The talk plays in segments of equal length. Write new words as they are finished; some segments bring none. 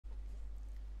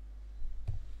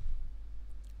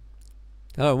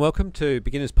Hello and welcome to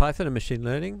Beginners Python and Machine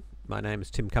Learning. My name is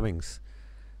Tim Cummings.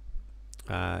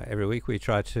 Every week we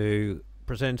try to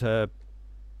present a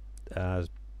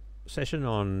session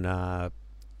on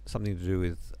something to do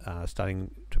with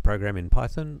starting to program in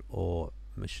Python or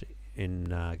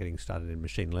getting started in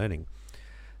machine learning.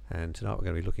 And tonight we're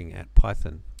going to be looking at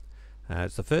Python.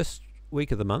 It's the first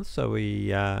week of the month, so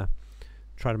we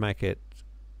try to make it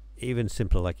even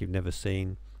simpler, like you've never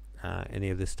seen any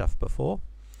of this stuff before.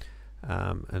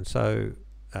 And so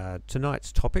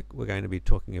tonight's topic, we're going to be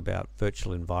talking about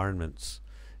virtual environments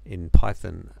in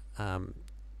Python,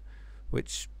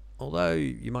 which, although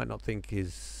you might not think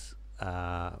is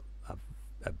a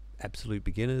absolute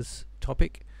beginner's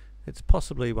topic, it's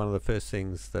possibly one of the first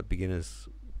things that beginners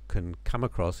can come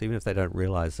across, even if they don't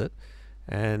realize it,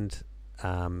 and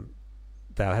they'll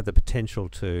have the potential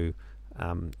to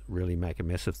really make a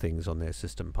mess of things on their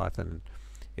system Python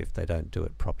if they don't do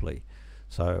it properly.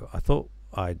 So I thought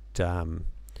I'd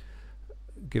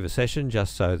give a session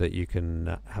just so that you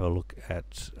can have a look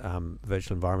at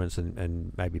virtual environments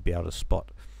and maybe be able to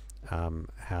spot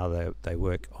how they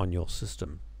work on your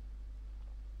system.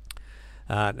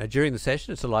 Now during the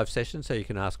session, it's a live session, so you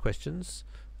can ask questions.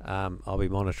 I'll be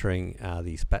monitoring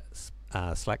the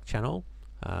Slack channel,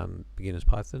 Beginners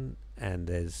Python, and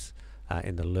there's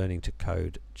in the Learning to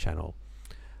Code channel.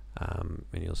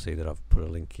 And you'll see that I've put a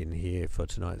link in here for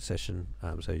tonight's session,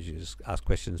 so you just ask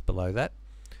questions below that.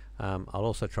 I'll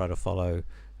also try to follow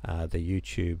the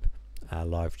YouTube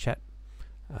live chat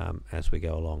as we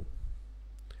go along.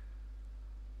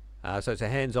 So it's a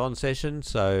hands-on session,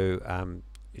 so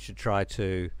you should try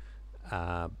to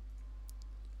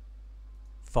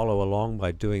follow along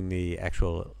by doing the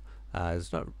actual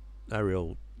there's no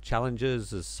real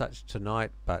challenges as such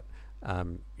tonight, but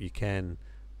you can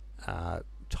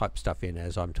type stuff in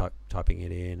as I'm typing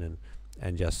it in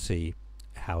and just see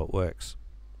how it works.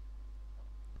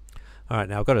 Alright,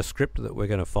 now I've got a script that we're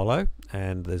going to follow,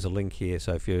 and there's a link here,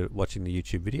 so if you're watching the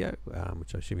YouTube video,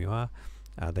 which I assume you are,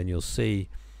 then you'll see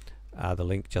the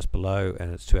link just below,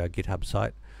 and it's to our GitHub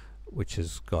site, which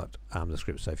has got the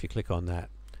script. So if you click on that,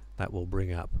 that will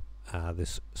bring up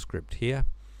this script here,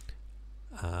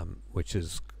 which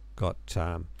has got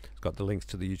the links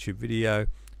to the YouTube video,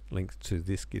 links to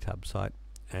this GitHub site,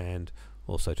 and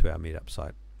also to our meetup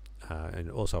site,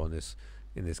 and also in this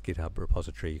GitHub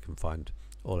repository you can find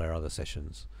all our other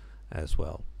sessions as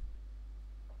well.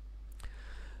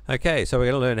 Okay, so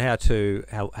we're going to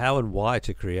learn how and why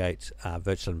to create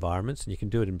virtual environments, and you can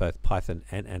do it in both Python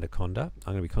and Anaconda.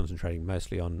 I'm going to be concentrating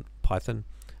mostly on Python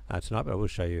tonight, but I will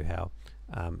show you how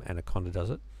Anaconda does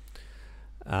it,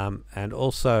 and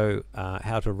also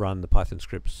how to run the Python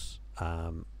scripts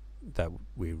that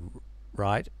we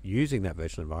write using that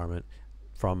virtual environment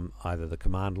from either the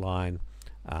command line,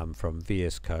 from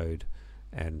VS Code,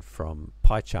 and from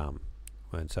PyCharm.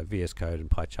 And so VS Code and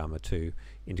PyCharm are two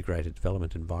integrated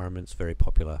development environments, very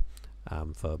popular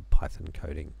for Python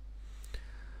coding.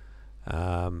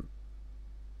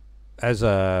 As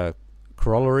a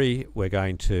corollary, we're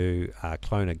going to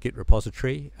clone a Git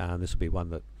repository. This will be one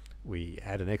that we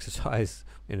had an exercise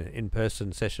in an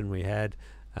in-person session we had,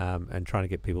 and trying to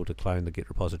get people to clone the Git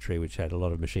repository, which had a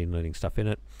lot of machine learning stuff in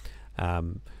it.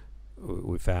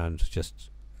 We found just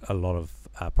a lot of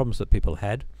problems that people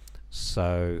had,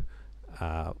 so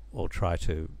we'll try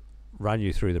to run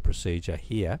you through the procedure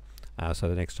here, so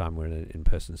the next time we're in an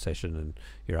in-person session and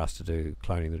you're asked to do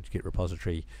cloning the Git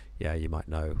repository, you might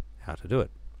know how to do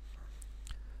it.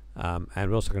 And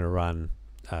we're also going to run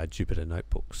Jupyter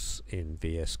notebooks in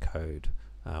VS Code,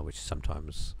 which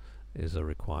sometimes is a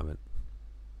requirement.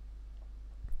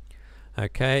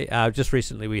 Okay, just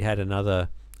recently we had another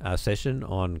session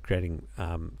on creating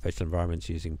virtual environments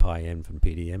using PyEnv and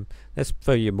PDM. That's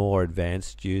for your more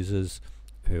advanced users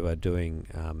who are doing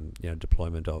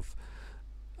deployment of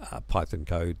Python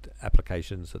code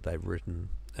applications that they've written,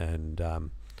 and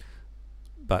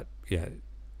but yeah,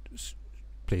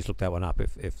 please look that one up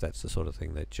if that's the sort of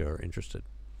thing that you're interested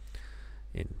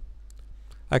in.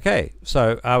 Okay,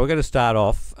 so we're going to start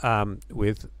off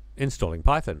with installing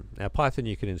Python. Now Python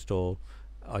you can install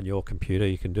on your computer.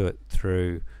 You can do it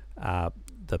through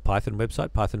the Python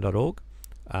website, python.org,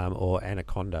 or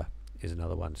Anaconda is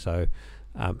another one. So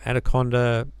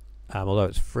Anaconda, although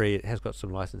it's free, it has got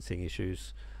some licensing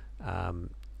issues,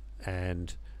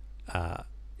 and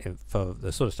for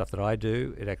the sort of stuff that I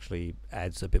do, it actually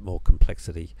adds a bit more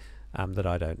complexity that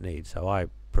I don't need. So I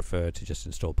prefer to just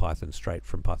install Python straight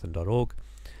from python.org,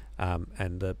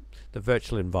 and the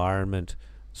virtual environment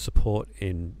support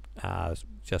in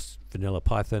just vanilla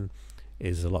Python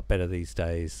is a lot better these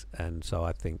days, and so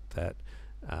I think that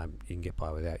you can get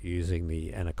by without using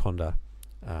the Anaconda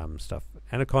stuff.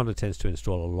 Anaconda tends to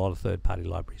install a lot of third-party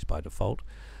libraries by default,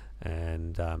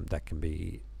 and that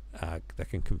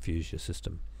can confuse your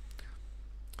system.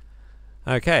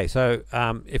 Okay, so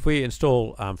if we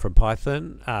install from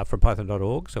Python, from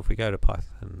python.org, so if we go to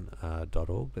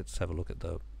python.org, let's have a look at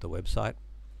the website.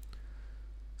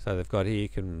 So they've got here, you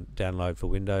can download for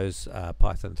Windows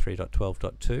Python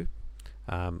 3.12.2.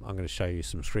 I'm going to show you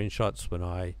some screenshots when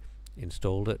I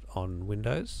installed it on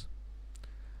Windows.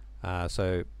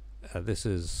 This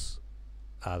is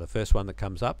the first one that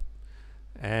comes up,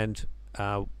 and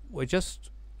we're just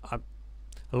a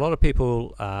lot of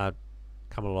people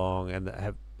come along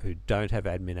and who don't have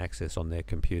admin access on their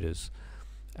computers,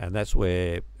 and that's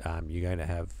where you're going to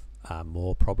have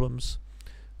more problems.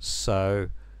 So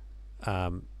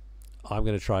I'm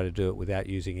going to try to do it without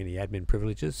using any admin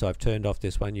privileges. So I've turned off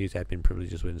this one, use admin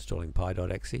privileges when installing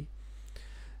py.exe,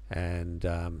 and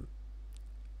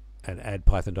add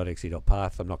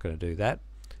python.exe.path. I'm not going to do that.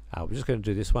 We're just going to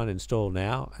do this one, install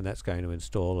now, and that's going to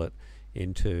install it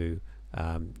into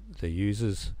the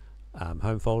user's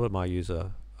home folder. My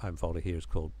user home folder here is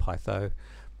called Pytho,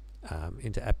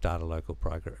 into app data local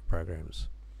programs.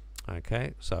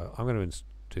 Okay, so I'm going to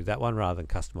do that one rather than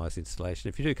customize installation.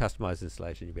 If you do customize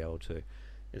installation, you'll be able to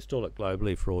install it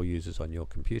globally for all users on your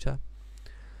computer,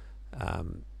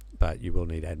 but you will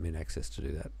need admin access to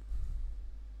do that.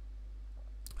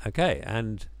 Okay,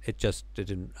 and it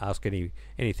didn't ask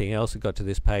anything else. It got to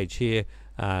this page here.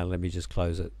 Let me just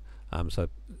close it. So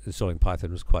installing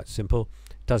Python was quite simple.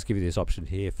 It does give you this option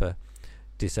here for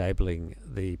disabling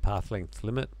the path length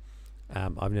limit.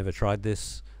 I've never tried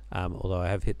this, although I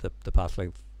have hit the path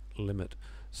length limit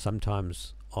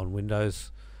sometimes on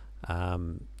Windows,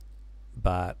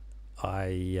 but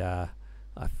I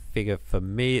figure for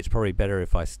me it's probably better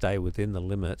if I stay within the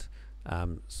limit,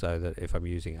 so that if I'm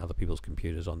using other people's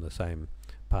computers on the same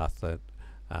path, that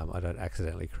I don't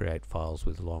accidentally create files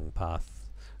with long paths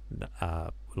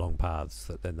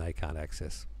that then they can't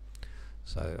access.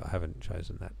 So I haven't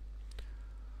chosen that.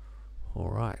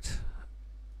 All right.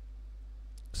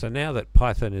 So now that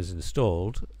Python is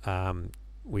installed,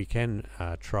 we can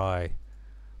try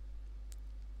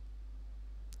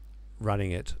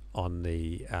running it on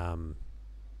the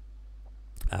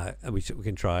we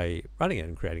can try running it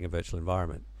and creating a virtual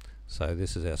environment. So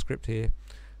this is our script here.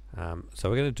 So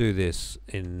we're going to do this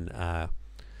in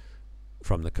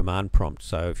from the command prompt.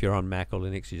 So if you're on Mac or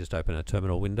Linux, you just open a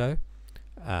terminal window,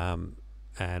 and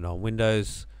on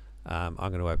Windows, I'm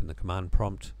going to open the command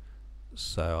prompt.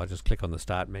 So I just click on the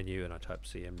start menu and I type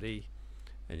CMD,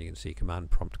 and you can see command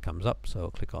prompt comes up, so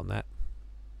I'll click on that.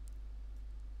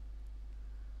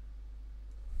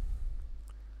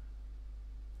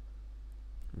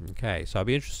 Okay, so I'll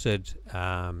be interested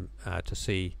to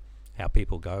see how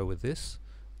people go with this,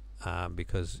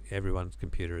 because everyone's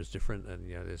computer is different, and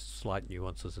there's slight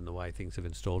nuances in the way things have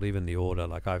installed, even the order.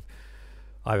 Like I've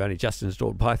only just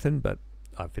installed Python, but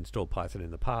I've installed Python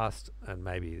in the past, and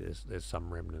maybe there's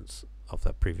some remnants of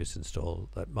that previous install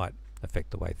that might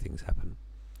affect the way things happen.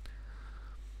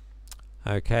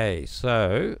 Okay,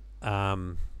 so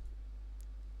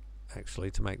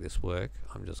actually, to make this work,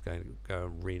 I'm just going to go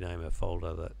and rename a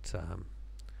folder that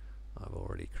I've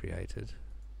already created,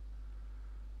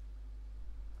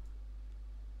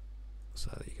 so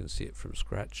that you can see it from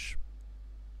scratch.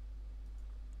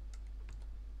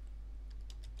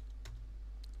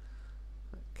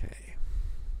 Okay.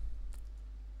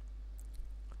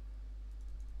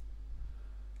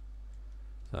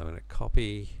 So I'm going to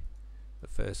copy the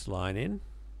first line in.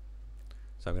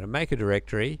 So I'm going to make a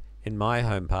directory in my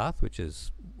home path, which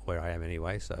is where I am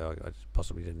anyway, so I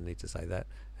possibly didn't need to say that,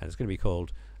 and it's going to be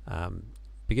called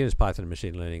Beginners Python and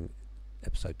Machine Learning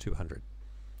episode 200.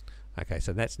 Okay,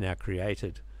 so that's now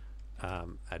created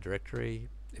a directory.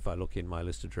 If I look in my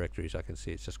list of directories, I can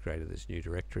see it's just created this new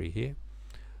directory here.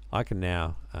 I can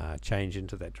now change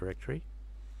into that directory.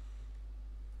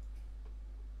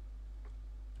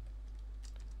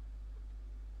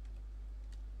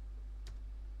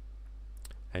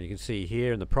 And you can see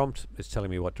here in the prompt, it's telling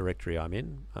me what directory I'm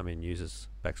in. I'm in users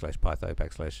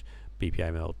 /pytho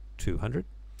 /bpml 200.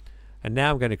 And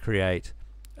now I'm going to create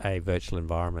a virtual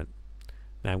environment.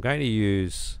 Now I'm going to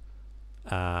use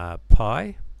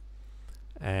Py,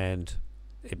 and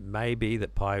it may be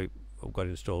that Py got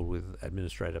installed with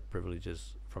administrator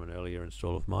privileges from an earlier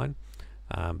install of mine,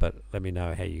 but let me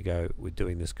know how you go with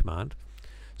doing this command.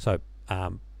 So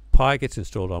Py gets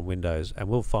installed on Windows, and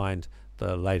we'll find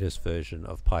the latest version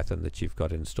of Python that you've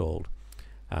got installed.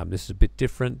 This is a bit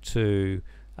different to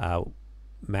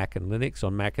Mac and Linux.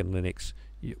 On Mac and Linux,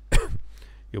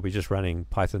 you'll be just running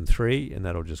Python 3, and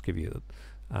that'll just give you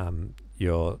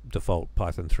your default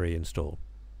Python 3 install.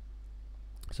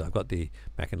 So I've got the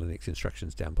Mac and Linux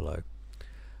instructions down below.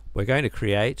 We're going to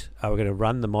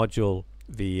run the module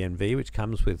venv, which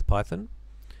comes with Python.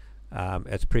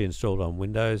 It's pre-installed on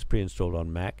Windows, pre-installed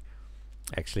on Mac.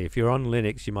 Actually, if you're on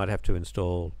Linux, you might have to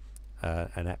install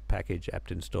an apt package,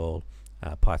 apt install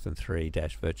Python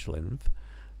 3-virtualenv,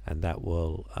 and that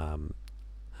will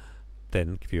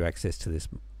then give you access to this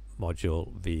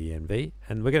module venv.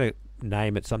 And we're going to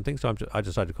name it something, so I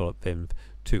decided to call it venv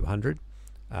 200,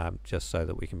 just so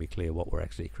that we can be clear what we're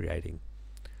actually creating.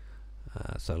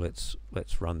 So let's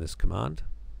run this command.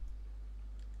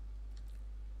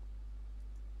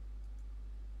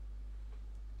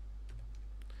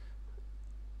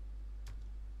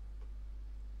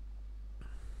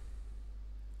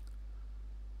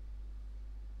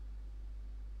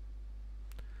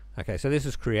 Okay, so this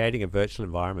is creating a virtual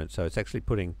environment. So it's actually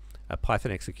putting a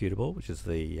Python executable, which is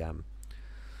the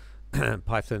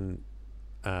Python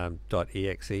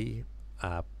 .exe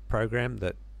program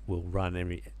that will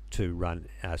run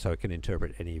so it can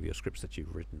interpret any of your scripts that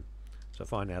you've written. So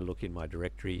if I now look in my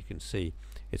directory, you can see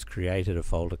it's created a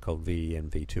folder called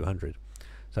venv200.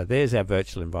 So there's our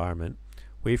virtual environment.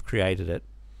 We've created it,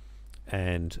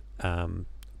 and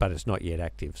but it's not yet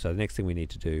active. So the next thing we need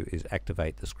to do is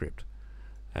activate the script.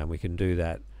 And we can do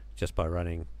that just by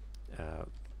running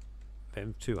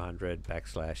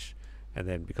venv200 / and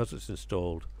then because it's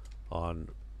installed on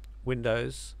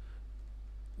Windows,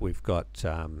 we've got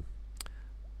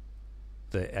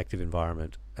the active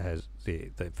environment has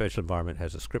the virtual environment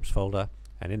has a scripts folder,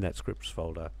 and in that scripts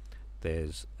folder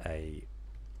there's a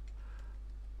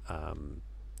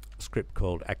script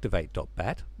called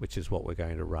activate.bat, which is what we're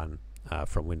going to run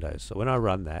from Windows. So when I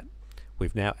run that,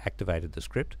 we've now activated the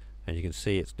script, and you can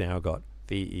see it's now got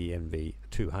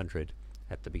venv200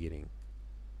 at the beginning.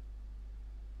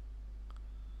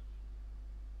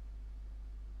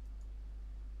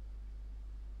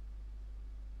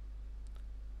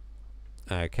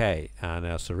 Okay,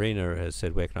 now Serena has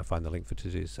said, where can I find the link for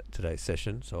today's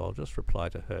session? So I'll just reply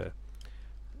to her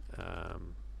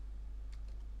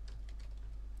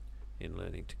in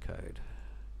Learning to Code.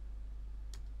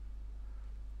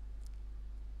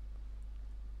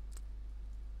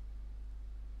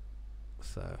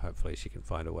 So hopefully she can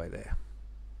find a way there.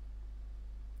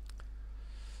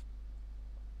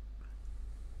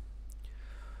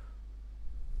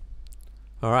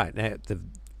 All right, now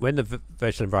when the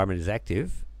virtual environment is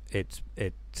active,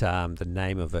 the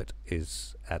name of it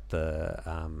is at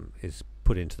the is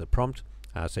put into the prompt,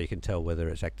 so you can tell whether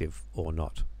it's active or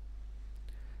not.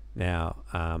 Now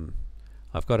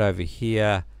I've got over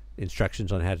here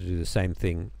instructions on how to do the same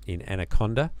thing in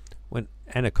Anaconda. When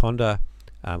Anaconda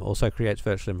also creates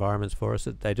virtual environments for us,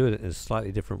 they do it in a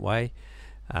slightly different way.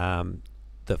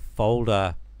 The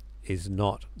folder is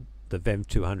not, the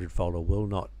venv200 folder will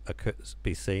not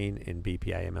be seen in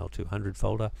bpaml200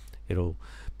 folder. It'll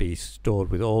be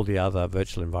stored with all the other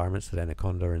virtual environments that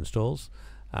Anaconda installs,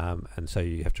 and so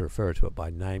you have to refer to it by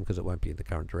name because it won't be in the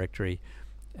current directory,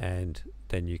 and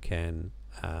then you can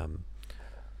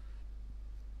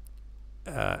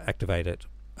activate it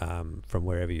from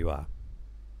wherever you are.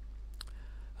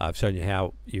 I've shown you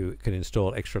how you can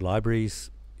install extra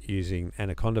libraries using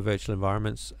Anaconda virtual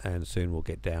environments, and soon we'll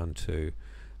get down to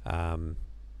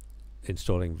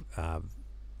installing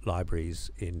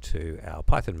libraries into our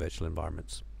Python virtual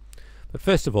environments. But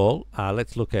first of all,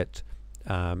 let's look at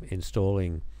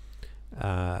installing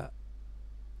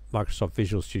Microsoft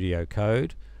Visual Studio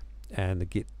Code and the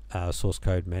Git source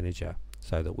code manager,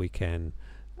 so that we can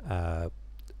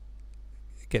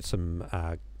get some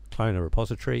clone a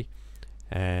repository,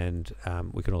 and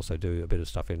we can also do a bit of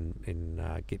stuff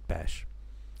in Git Bash.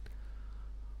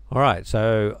 All right,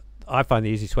 so I find the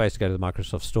easiest way is to go to the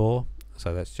Microsoft Store.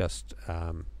 So that's just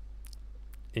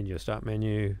in your Start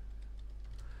menu,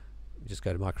 just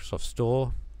go to Microsoft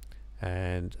Store,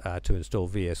 and to install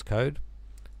VS Code,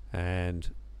 and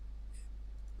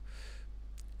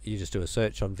you just do a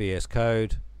search on VS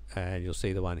Code, and you'll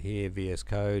see the one here, VS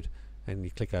Code, and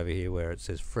you click over here where it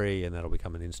says free, and that'll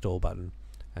become an install button,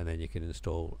 and then you can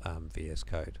install VS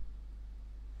Code.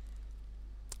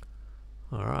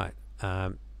 All right,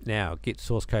 now Git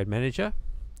source code manager.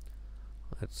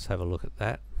 Let's have a look at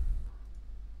that.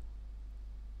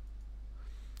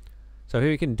 So here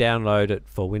you can download it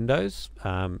for Windows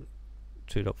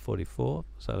 2.44.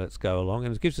 So let's go along,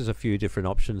 and it gives us a few different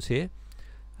options here.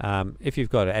 If you've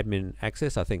got admin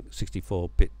access, I think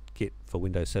 64-bit Git for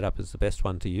Windows setup is the best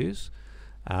one to use.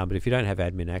 But if you don't have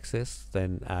admin access,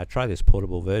 then try this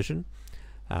portable version.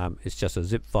 It's just a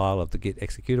zip file of the Git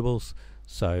executables,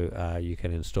 so you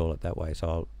can install it that way.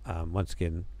 So I'll, once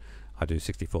again, I do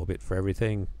 64-bit for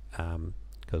everything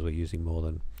because we're using more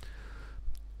than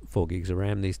 4 gigs of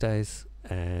RAM these days,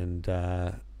 and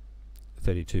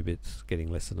 32 bits getting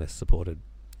less and less supported.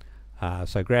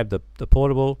 So grab the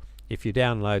portable. If you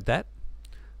download that,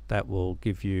 that will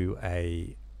give you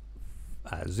a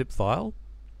zip file.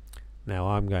 Now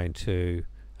I'm going to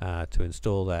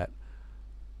install that,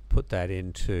 put that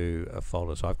into a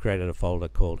folder. So I've created a folder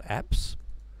called apps,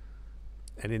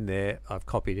 and in there I've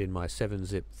copied in my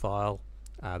 7-zip file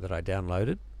that I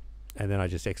downloaded, and then I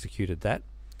just executed that,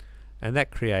 and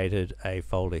that created a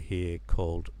folder here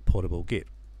called portable git.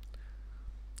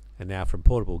 And now from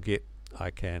portable git I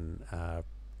can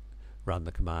run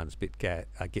the commands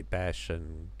git bash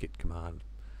and git command.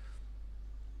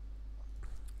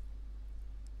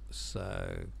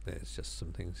 So there's just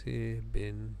some things here.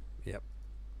 Bin, yep.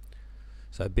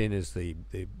 So bin is the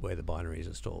where the binary is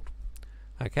installed.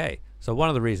 Okay, so one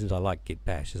of the reasons I like git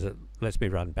bash is it lets me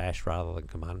run bash rather than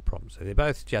command prompt. So they're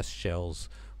both just shells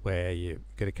where you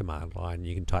get a command line and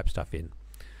you can type stuff in.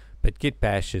 But git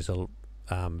bash is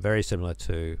very similar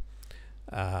to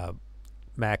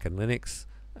Mac and Linux,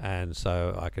 and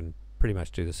so I can pretty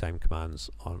much do the same commands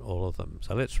on all of them.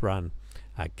 So let's run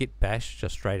git bash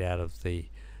just straight out of the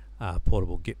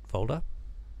portable git folder,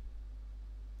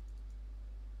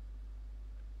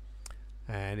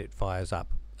 and it fires up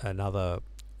another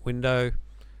window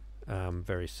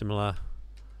very similar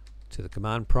to the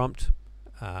command prompt,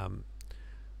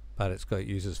 but it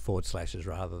uses forward slashes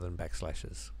rather than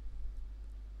backslashes.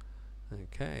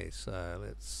 Okay, so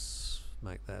let's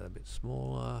make that a bit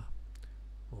smaller.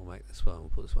 We'll make this one, we'll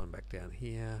put this one back down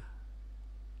here,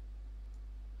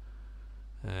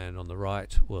 and on the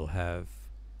right we'll have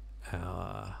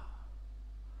our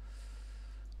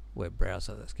web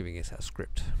browser that's giving us our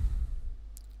script.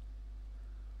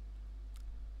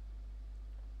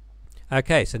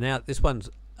 Okay, so now this one's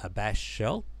a bash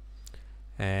shell,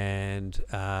 and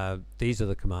these are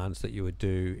the commands that you would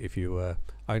do if you were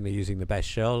only using the bash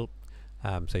shell.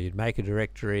 So you'd make a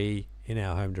directory in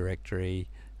our home directory,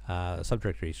 a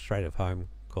subdirectory straight of home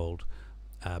called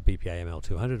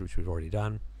bpaml200, which we've already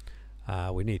done.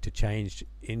 We need to change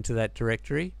into that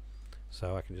directory,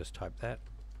 so I can just type that,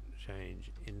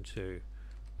 change into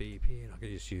bp, and I can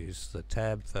just use the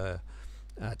tab for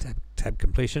tab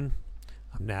completion.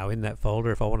 I'm now in that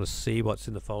folder. If I want to see what's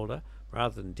in the folder,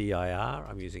 rather than dir,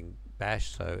 I'm using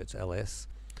bash, so it's ls,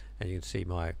 and you can see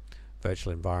my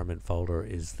virtual environment folder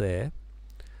is there.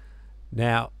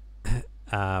 Now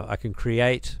I can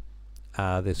create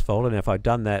this folder. Now if I'd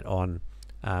done that on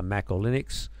Mac or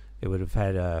Linux, it would have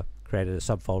had created a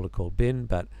subfolder called bin,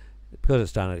 but because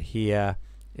it's done it here,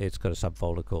 it's got a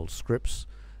subfolder called scripts,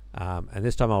 and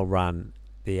this time I'll run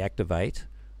the activate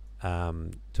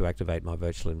to activate my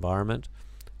virtual environment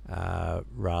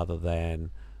rather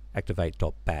than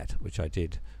activate.bat, which I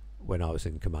did when I was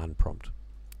in command prompt.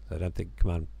 So I don't think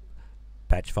command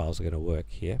batch files are going to work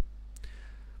here.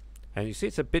 And you see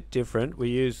it's a bit different. We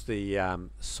use the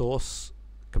source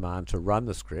command to run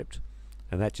the script,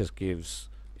 and that just gives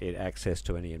it access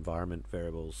to any environment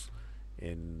variables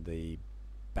in the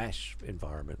bash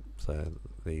environment. So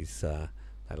these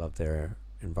they love their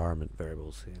environment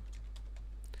variables here.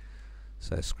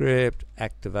 So script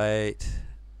activate,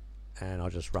 and I'll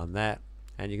just run that,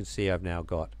 and you can see I've now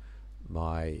got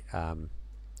my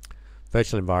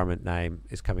virtual environment name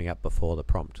is coming up before the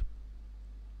prompt.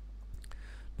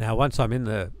 Now once I'm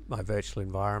in my virtual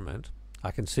environment,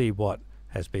 I can see what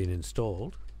has been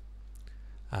installed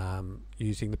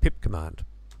using the pip command.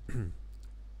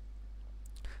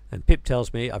 And pip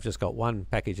tells me I've just got one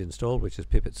package installed, which is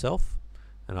pip itself,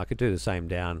 and I could do the same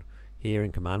down here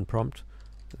in command prompt.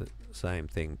 The same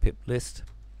thing, pip list,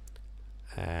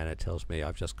 and it tells me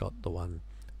I've just got the one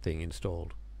thing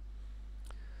installed.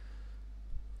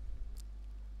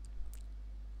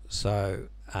 So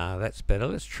that's better.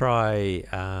 Let's try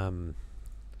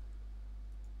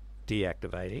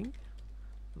deactivating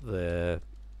the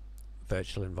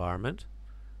virtual environment,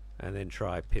 and then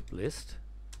try pip list,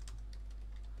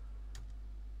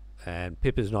 and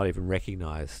pip is not even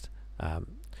recognized.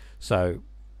 So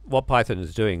what Python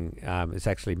is doing is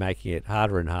actually making it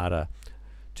harder and harder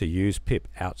to use pip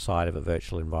outside of a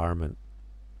virtual environment,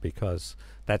 because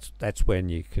that's when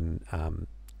you can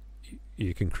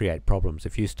create problems.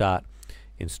 If you start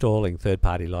installing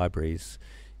third-party libraries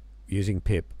using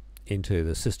pip into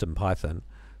the system Python,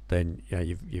 then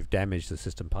you've damaged the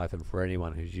system Python for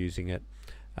anyone who's using it.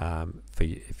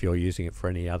 If you're using it for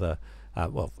any other,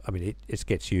 well, I mean, it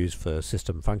gets used for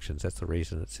system functions. That's the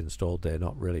reason it's installed there,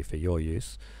 not really for your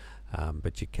use.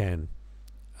 But you can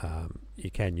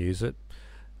you can use it,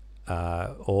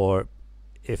 or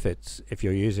if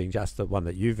you're using just the one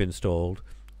that you've installed,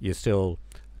 you're still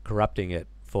corrupting it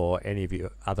for any of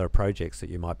your other projects that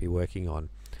you might be working on.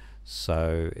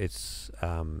 So it's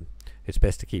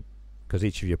best to keep, because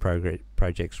each of your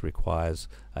projects requires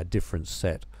a different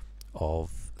set of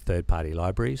third-party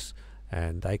libraries,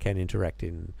 and they can interact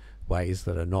in ways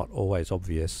that are not always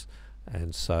obvious,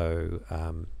 and so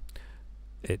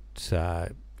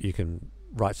you can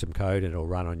write some code and it'll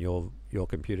run on your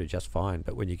computer just fine,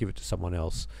 but when you give it to someone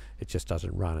else it just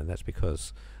doesn't run, and that's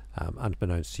because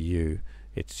unbeknownst to you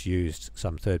it's used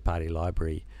some third-party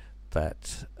library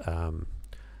that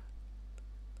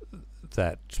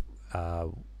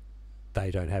they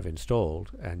don't have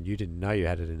installed, and you didn't know you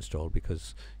had it installed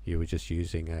because you were just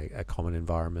using a common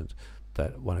environment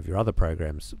that one of your other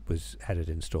programs had it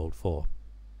installed for.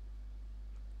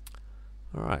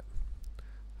 Alright,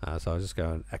 so I'll just go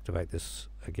and activate this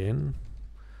again.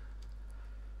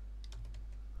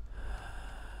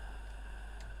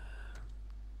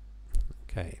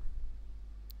 Okay.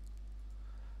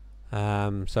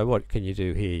 So what can you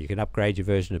do here? You can upgrade your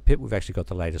version of pip. We've actually got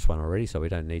the latest one already, so we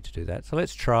don't need to do that. So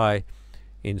let's try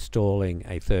installing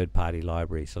a third-party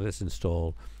library. So let's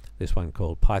install this one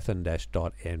called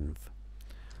python-env.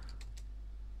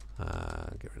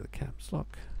 Get rid of the caps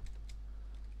lock.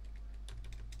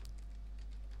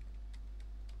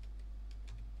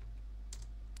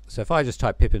 So if I just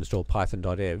type pip install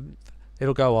python.env,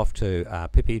 it'll go off to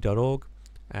pipi.org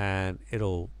and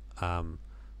it'll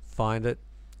find it.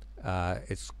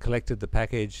 It's collected the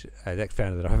package. It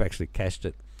found that I've actually cached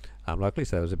it locally,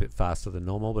 so it was a bit faster than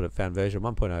normal, but it found version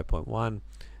 1.0.1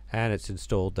 and it's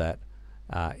installed that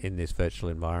in this virtual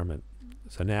environment.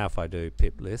 So now if I do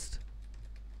pip list,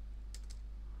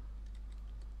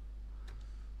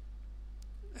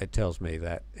 it tells me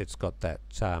that it's got that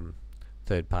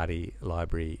third-party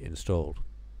library installed,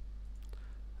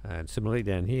 and similarly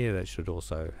down here that should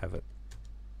also have it.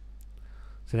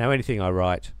 So now anything I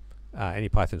write, any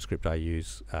Python script I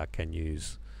use can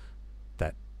use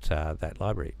that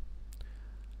library,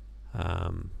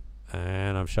 and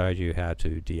I've showed you how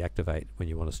to deactivate when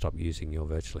you want to stop using your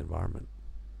virtual environment.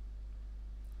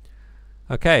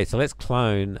 Okay, so let's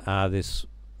clone this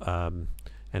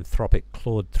Anthropic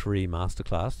Claude 3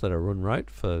 masterclass that Arun wrote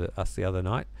for us the other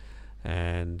night,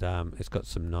 and it's got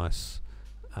some nice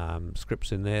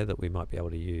scripts in there that we might be able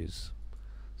to use.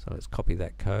 So let's copy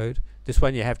that code. This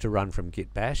one you have to run from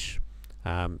git bash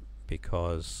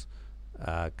because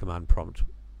command prompt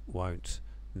won't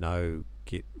know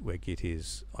where git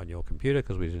is on your computer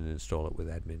because we didn't install it with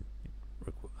admin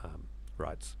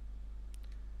rights.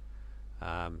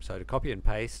 So to copy and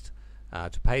paste,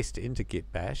 to paste into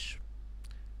git bash,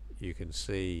 you can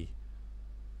see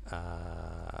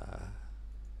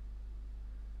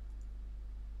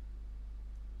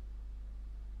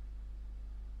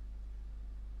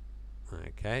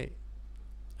okay,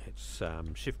 it's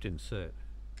shift insert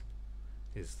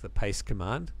is the paste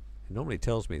command. It normally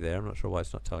tells me there. I'm not sure why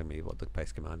it's not telling me what the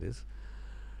paste command is,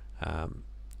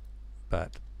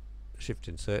 but shift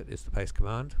insert is the paste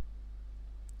command,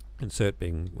 insert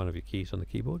being one of your keys on the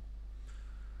keyboard.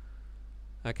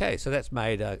 Okay, so that's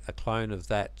made a clone of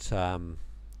that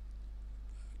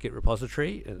Git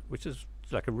repository, which is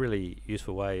like a really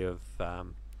useful way of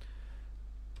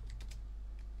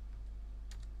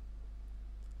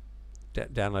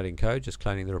downloading code, just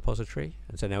cloning the repository.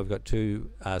 And so now we've got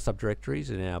two subdirectories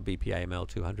in our BPAML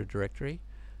 200 directory.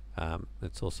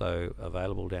 It's also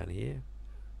available down here.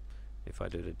 If I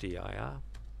do the dir,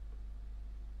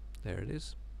 there it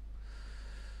is.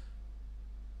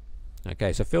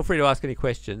 Okay, so feel free to ask any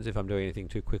questions if I'm doing anything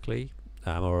too quickly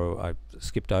or I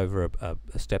skipped over a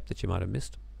step that you might have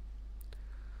missed.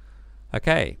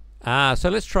 Okay, so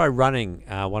let's try running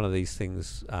one of these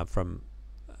things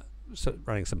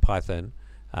running some Python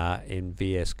in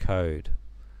VS Code.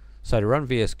 So to run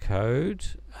VS Code,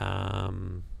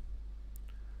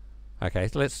 okay,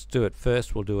 so let's do it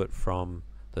first. We'll do it from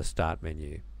the start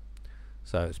menu.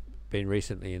 So it's been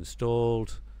recently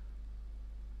installed.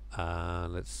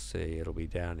 Let's see, it'll be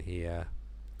down here,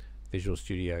 Visual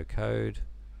Studio Code,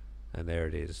 and there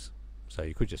it is. So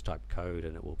you could just type code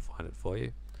and it will find it for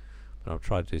you, but I'll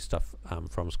try to do stuff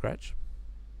from scratch.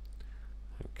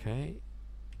 Okay,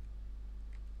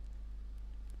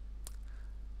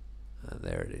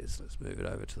 there it is. Let's move it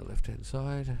over to the left hand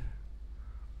side.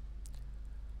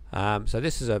 So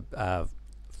this is a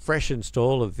fresh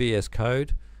install of VS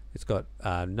Code. It's got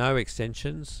no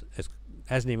extensions. It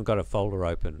hasn't even got a folder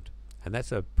opened, and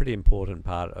that's a pretty important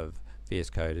part of VS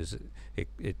Code. Is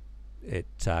it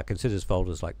considers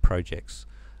folders like projects,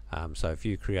 So if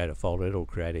you create a folder, it'll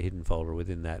create a hidden folder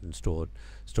within that and store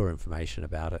information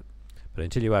about it. But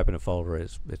until you open a folder,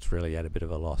 it's really at a bit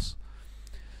of a loss.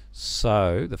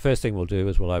 So the first thing we'll do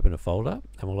is we'll open a folder,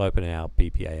 and we'll open our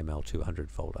BPAML 200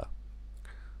 folder.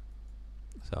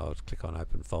 So I'll just click on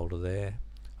open folder there.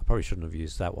 I probably shouldn't have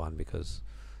used that one because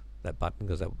that button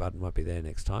won't be there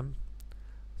next time.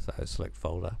 So select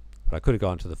folder. But I could have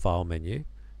gone to the file menu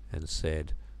and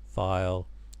said file,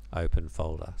 open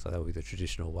folder. So that would be the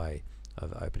traditional way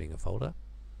of opening a folder.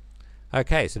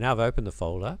 Okay, so now I've opened the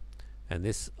folder, and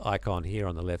this icon here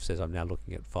on the left says I'm now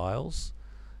looking at files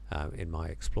in my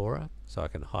Explorer. So I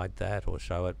can hide that or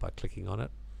show it by clicking on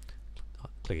it.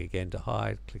 Click again to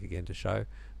hide, click again to show.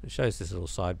 It shows this little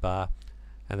sidebar,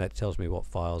 and that tells me what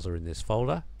files are in this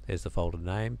folder. There's the folder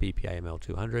name, BPAML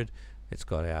 200. It's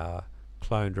got our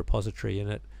cloned repository in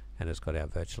it, and it's got our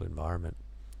virtual environment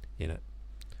in it.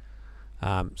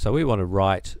 So we want to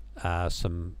write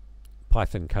some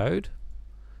Python code.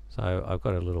 So I've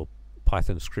got a little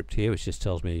Python script here which just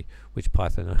tells me which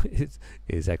Python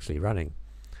is actually running.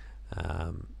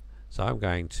 So I'm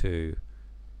going to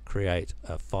create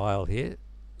a file here.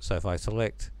 So if I've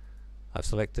selected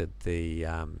the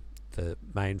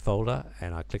main folder,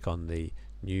 and I click on the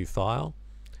new file,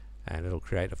 and it'll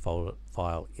create a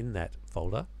file in that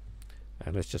folder,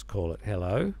 and let's just call it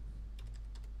hello.py.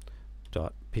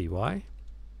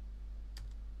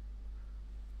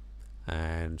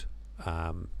 And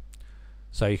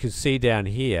so you can see down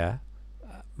here,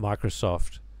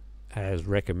 Microsoft has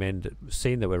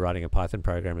seen that we're writing a Python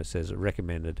program. It says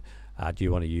recommended, do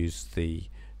you want to use the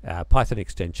Python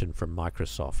extension from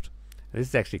Microsoft? And this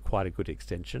is actually quite a good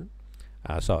extension.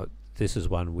 So this is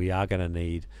one we are going to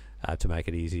need to make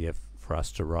it easier for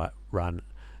us to run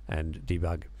and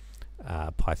debug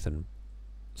Python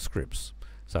scripts.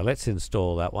 So let's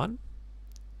install that one.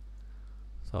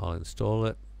 So I'll install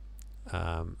it.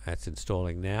 It's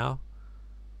installing now.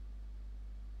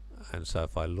 And so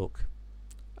if I look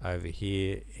over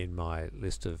here in my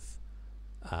list of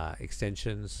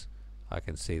extensions, I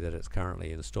can see that it's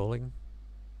currently installing.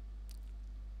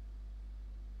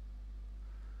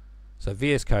 So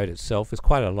VS Code itself is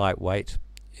quite a lightweight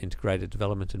integrated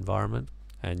development environment,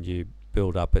 and you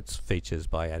build up its features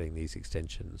by adding these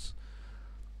extensions.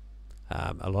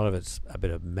 A lot of it's a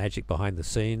bit of magic behind the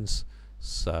scenes,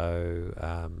 so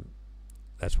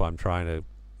that's why I'm trying to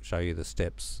show you the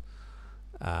steps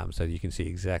so you can see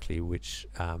exactly which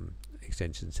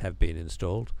extensions have been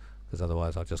installed, because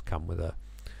otherwise I'll just come with a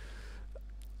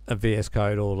VS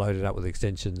Code all loaded up with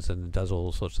extensions and it does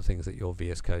all sorts of things that your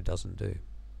VS Code doesn't do.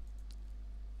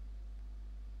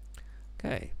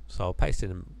 Okay, so I'll paste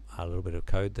in a little bit of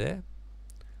code there,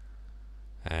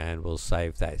 and we'll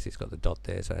save that. So it's got the dot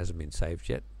there, so it hasn't been saved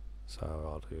yet. So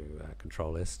I'll do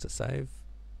Control S to save.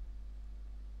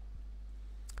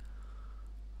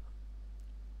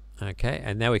 Okay,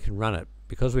 and now we can run it.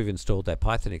 Because we've installed that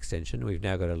Python extension, we've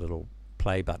now got a little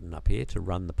play button up here to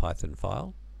run the Python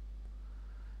file,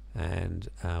 and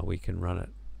we can run it.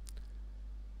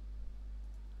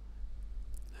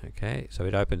 Okay, so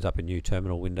it opens up a new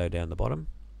terminal window down the bottom,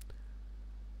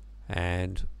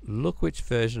 and look which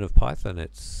version of Python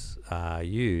it's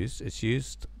used. It's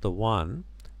used the one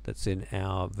that's in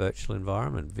our virtual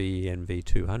environment,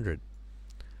 venv200,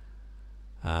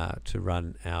 to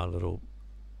run our little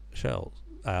shell,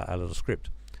 our little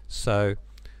script. So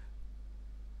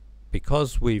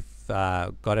because we've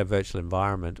got our virtual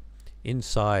environment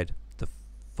inside the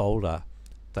folder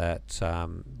that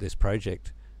this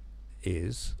project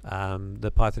is,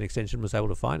 the Python extension was able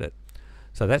to find it.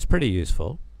 So that's pretty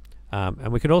useful.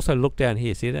 And we can also look down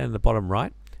here, see down in the bottom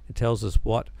right, it tells us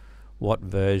what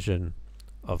version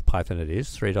of Python it is,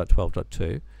 3.12.2.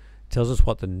 It tells us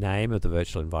what the name of the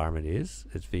virtual environment is,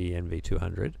 it's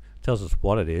venv200. It tells us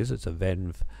what it is, it's a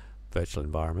venv virtual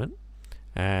environment.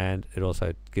 And it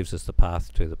also gives us the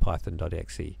path to the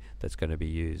python.exe that's going to be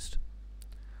used.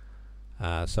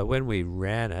 So when we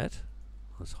ran it,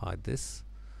 let's hide this,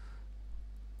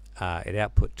 it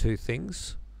output two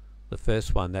things. The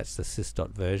first one, that's the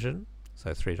sys.version, so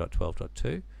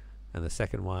 3.12.2, and the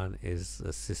second one is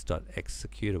the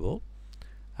sys.executable,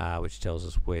 which tells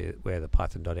us where the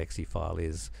python.exe file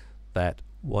is that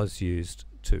was used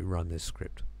to run this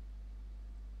script.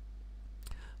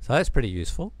 So that's pretty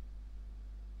useful.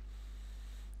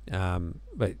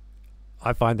 But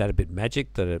I find that a bit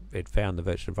magic that it found the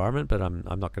virtual environment, but I'm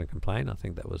not going to complain. I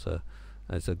think that was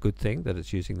it's a good thing that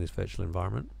it's using this virtual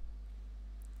environment.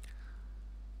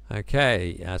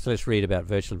 Okay, so let's read about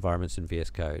virtual environments in VS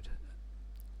Code.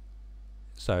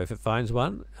 So if it finds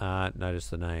one, notice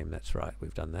the name. That's right,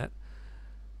 we've done that.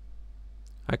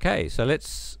 Okay, so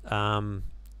let's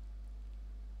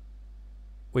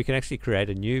we can actually create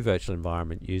a new virtual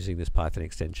environment using this Python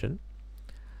extension.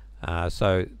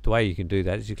 So the way you can do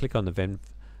that is you click on the venv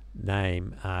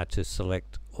name to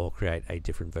select or create a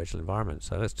different virtual environment.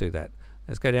 So let's do that.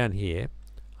 Let's go down here,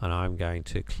 and I'm going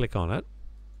to click on it,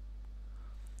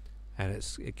 and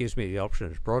it gives me the option.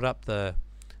 It's brought up the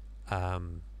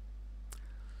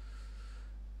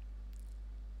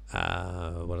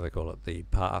what do they call it? The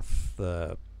path,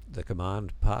 the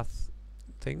command path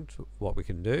thing, to what we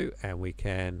can do, and we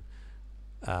can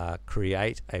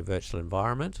create a virtual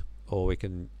environment, or we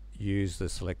can use the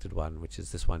selected one, which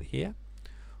is this one here,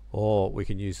 or we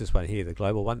can use this one here, the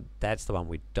global one. That's the one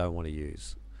we don't want to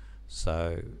use.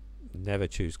 So never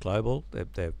choose global.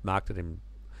 They've marked it in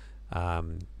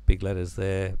big letters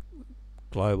there.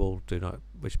 Global, do not,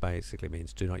 which basically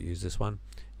means do not use this one.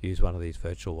 Use one of these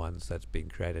virtual ones that's been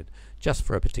created just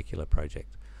for a particular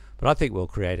project. But I think we'll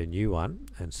create a new one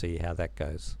and see how that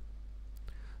goes.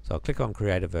 So I'll click on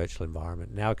create a virtual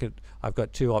environment. Now I've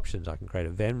got two options. I can create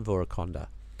a venv or a conda.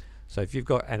 So if you've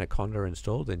got Anaconda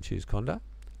installed, then choose conda.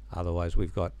 Otherwise,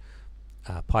 we've got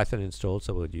Python installed,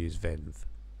 so we'll use venv.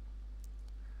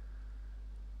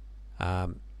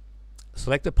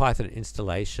 Select a Python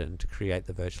installation to create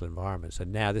the virtual environment. So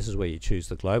now this is where you choose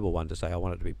the global one to say I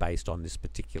want it to be based on this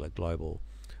particular global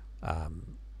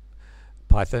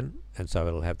Python, and so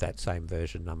it'll have that same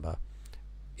version number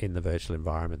in the virtual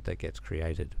environment that gets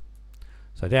created.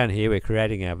 So down here we're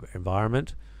creating our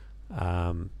environment,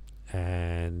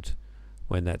 and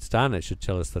when that's done it should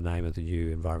tell us the name of the new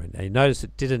environment. Now you notice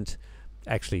it didn't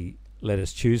actually let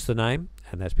us choose the name,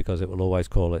 and that's because it will always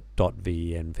call it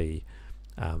 .venv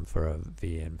for a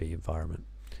venv environment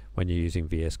when you're using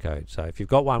VS Code. So if you've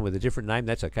got one with a different name,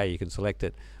 that's okay, you can select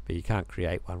it, but you can't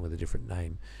create one with a different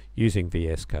name using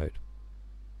VS Code.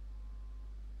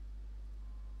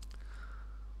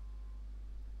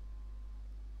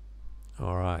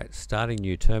 Alright, starting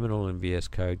new terminal in VS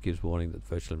Code gives warning that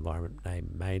virtual environment name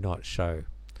may not show.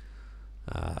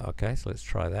 Okay, so let's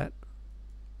try that.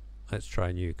 Let's try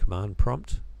a new command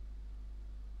prompt.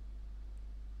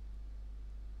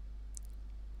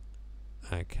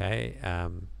 Okay,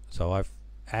 so I've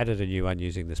added a new one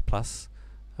using this plus.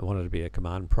 I wanted it to be a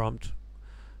command prompt,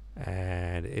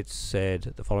 and it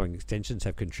said the following extensions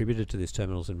have contributed to this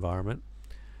terminal's environment,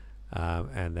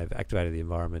 and they've activated the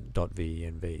environment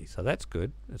 .venv. So that's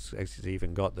good. It's actually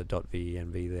even got the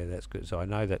 .venv there. That's good. So I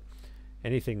know that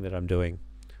anything that I'm doing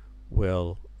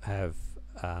will have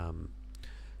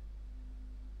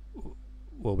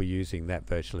will be using that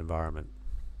virtual environment.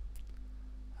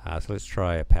 So let's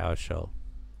try a PowerShell.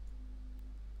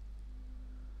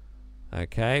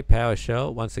 Okay,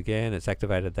 PowerShell, once again it's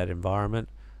activated that environment.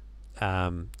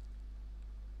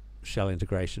 Shell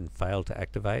integration failed to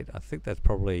activate. I think that's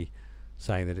probably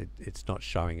saying that it's not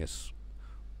showing us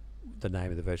the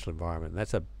name of the virtual environment.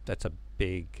 That's a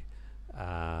big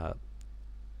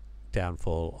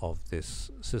downfall of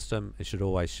this system. It should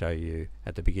always show you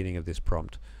at the beginning of this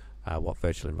prompt what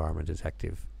virtual environment is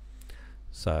active.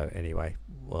 So anyway,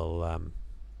 well,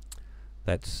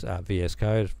 that's VS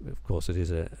Code. Of course, it is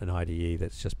an IDE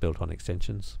that's just built on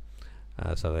extensions,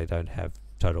 so they don't have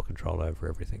total control over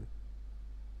everything.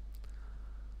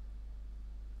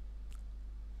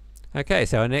 Okay,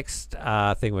 so our next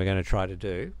thing we're going to try to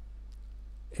do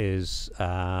is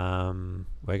we're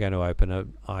going to open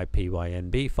an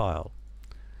IPYNB file,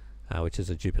 which is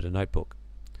a Jupyter notebook.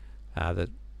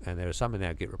 And there are some in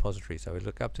our Git repository. So we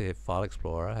look up to here, File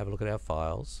Explorer, have a look at our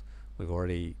files. We've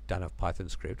already done a Python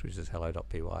script, which is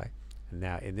hello.py. And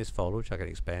now in this folder, which I can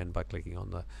expand by clicking on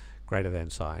the greater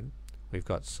than sign, we've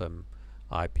got some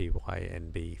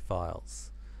IPYNB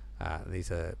files. These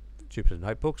are Jupyter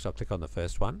notebooks. I'll click on the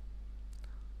first one.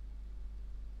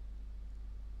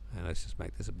 And let's just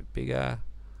make this a bit bigger.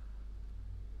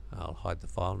 I'll hide the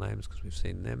file names because we've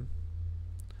seen them.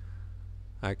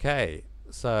 Okay,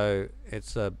 so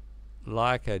it's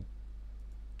like a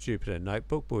Jupyter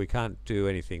notebook, but we can't do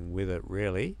anything with it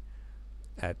really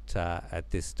at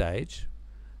this stage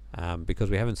because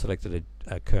we haven't selected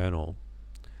a kernel.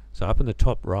 So up in the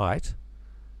top right,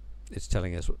 it's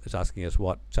telling us, it's asking us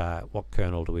what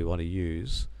kernel do we want to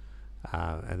use,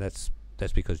 and that's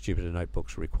because Jupyter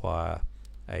notebooks require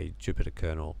a Jupyter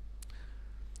kernel.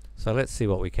 So let's see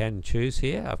what we can choose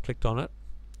here. I've clicked on it,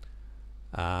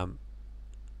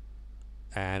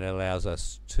 and it allows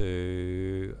us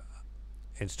to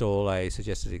install a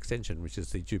suggested extension, which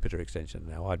is the Jupyter extension.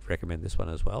 Now I'd recommend this one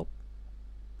as well,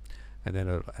 and then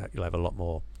you'll have a lot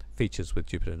more features with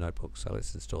Jupyter notebooks. So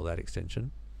let's install that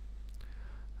extension,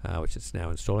 which it's now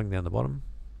installing down the bottom.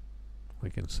 We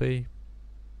can see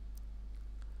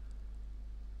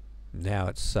now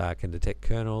it's can detect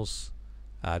kernels,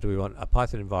 Do we want a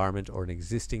Python environment or an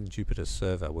existing Jupyter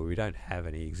server? Well, we don't have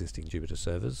any existing Jupyter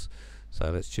servers,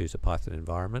 so let's choose a Python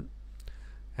environment,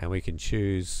 and we can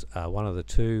choose one of the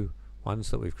two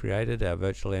ones that we've created, our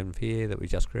virtual env here that we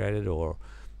just created, or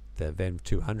the venv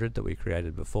 200 that we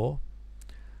created before.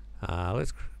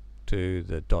 Let's do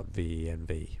the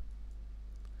 .venv.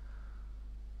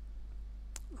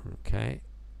 Okay,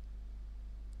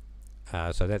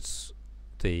 so that's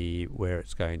where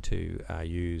it's going to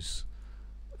use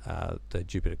the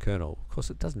Jupyter kernel. Of course,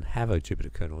 it doesn't have a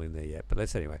Jupyter kernel in there yet, but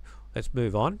let's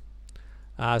move on.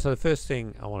 So the first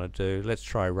thing I want to do, let's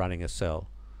try running a cell.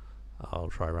 I'll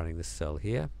try running this cell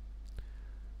here,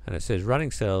 and it says running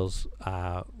cells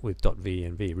with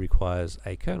 .venv requires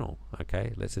a kernel.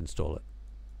 Okay, let's install it.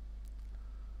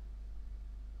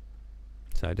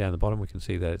 So down the bottom we can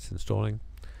see that it's installing.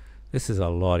 This is a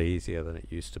lot easier than it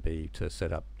used to be to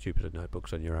set up Jupyter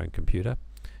Notebooks on your own computer.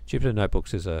 Jupyter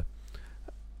Notebooks is a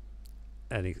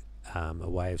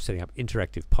way of setting up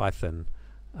interactive Python,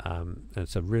 and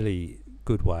it's a really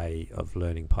good way of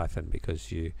learning Python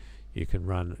because you can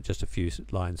run just a few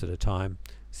lines at a time,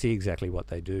 see exactly what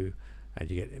they do, and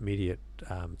you get immediate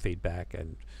feedback,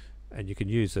 and you can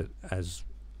use it as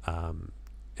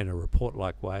in a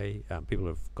report-like way. People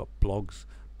have got blogs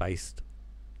based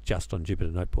just on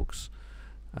Jupyter Notebooks.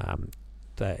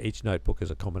 Each notebook is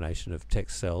a combination of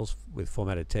text cells with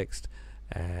formatted text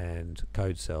and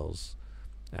code cells,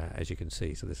 as you can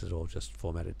see. So this is all just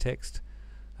formatted text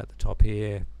at the top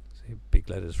here, see big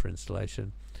letters for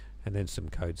installation, and then some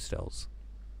code cells.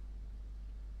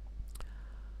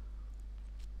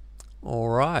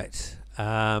 Alright,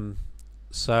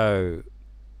 so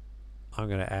I'm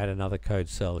going to add another code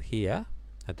cell here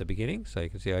at the beginning. So you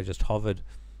can see I just hovered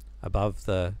above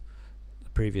the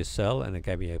previous cell and it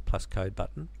gave me a plus code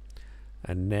button.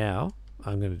 And now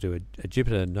I'm going to do a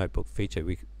Jupyter Notebook feature.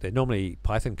 They're normally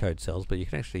Python code cells, but you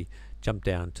can actually jump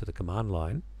down to the command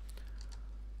line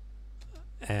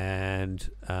and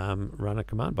run a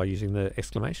command by using the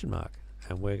exclamation mark.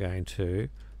 And we're going to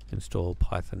install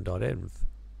python.env.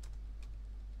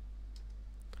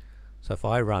 So if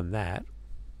I run that,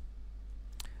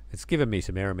 it's given me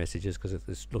some error messages because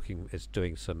it's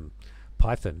doing some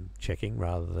Python checking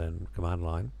rather than command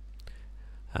line.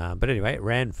 But anyway, it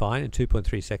ran fine. In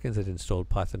 2.3 seconds it installed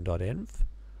python.env,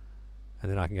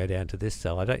 and then I can go down to this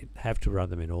cell. I don't have to run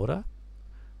them in order.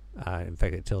 In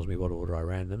fact, it tells me what order I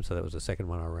ran them, so that was the second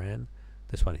one I ran.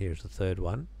 This one here is the third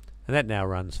one, and that now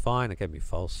runs fine. It gave me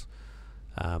false.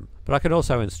 But I can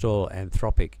also install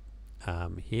Anthropic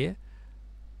here.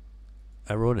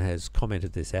 Arun has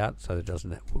commented this out so it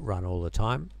doesn't run all the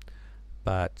time,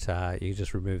 but you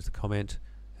just remove the comment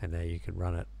and now you can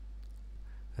run it,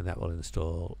 and that will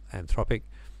install Anthropic.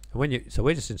 And so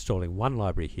we're just installing one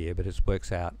library here, but it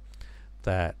works out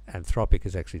that Anthropic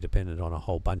is actually dependent on a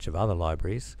whole bunch of other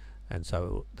libraries, and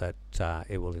so that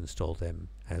it will install them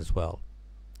as well.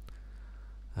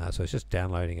 So it's just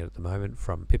downloading it at the moment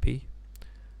from Pippy.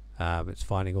 It's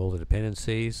finding all the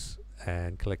dependencies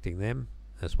and collecting them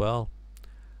as well.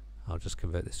 I'll just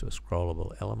convert this to a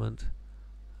scrollable element.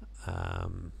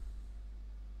 And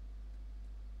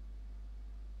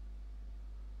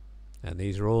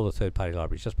these are all the third-party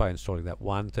libraries. Just by installing that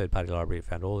one third-party library, it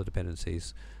found all the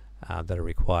dependencies that are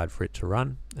required for it to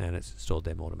run, and it's installed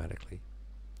them automatically.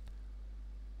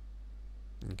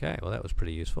 Okay, well that was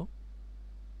pretty useful.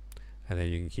 And then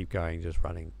you can keep going, just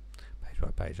running page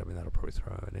by page. I mean, that'll probably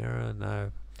throw an error.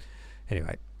 No.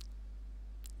 Anyway,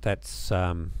 that's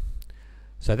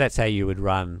so that's how you would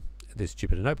run this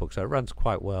Jupyter Notebook. So it runs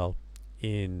quite well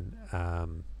in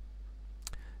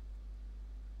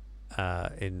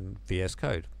VS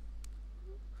Code.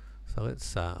 So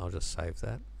let's I'll just save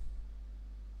that.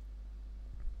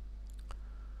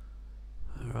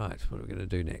 Alright, what are we going to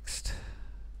do next?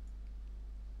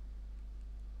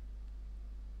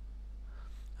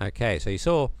 Okay, so you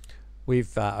saw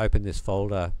we've opened this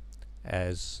folder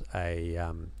as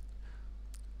a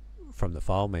from the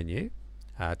file menu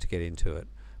to get into it.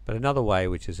 But another way,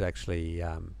 which is actually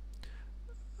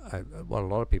what a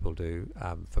lot of people do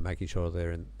for making sure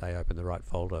they open the right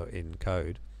folder in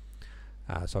code.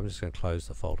 So I'm just going to close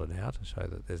the folder now to show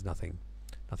that there's nothing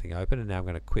open, and now I'm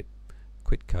going to quit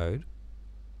code,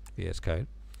 VS Code.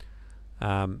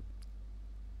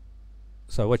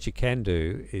 So what you can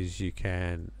do is you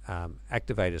can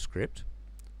activate a script.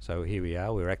 So here we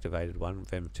are, we're activated one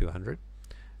venv 200,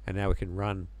 and now we can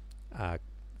run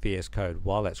VS Code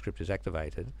while that script is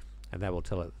activated, and that will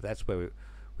tell it that's where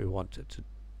we want it to.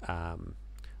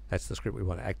 That's the script we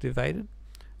want activated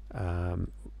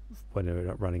when we're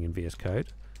not running in VS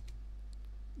Code.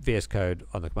 VS Code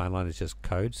on the command line is just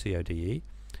code, C-O-D-E,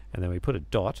 and then we put a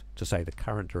dot to say the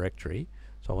current directory.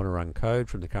 So I want to run code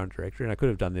from the current directory, and I could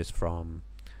have done this from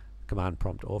command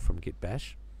prompt or from git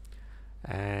bash,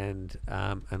 and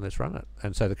let's run it.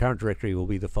 And so the current directory will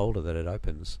be the folder that it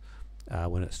opens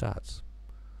when it starts.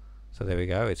 So there we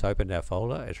go, it's opened our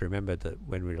folder. It's remembered that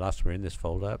when we last were in this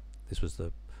folder, this was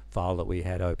the file that we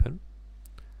had open.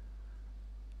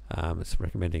 It's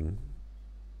recommending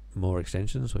more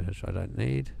extensions, which I don't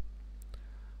need.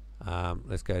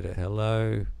 Let's go to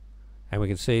hello, and we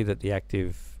can see that the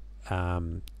active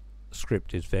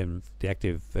script is the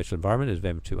active virtual environment is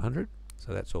Vem 200,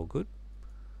 so that's all good.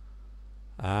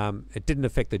 It didn't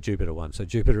affect the Jupyter one, so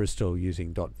Jupyter is still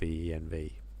using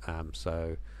 .venv,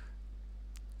 so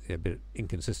a bit of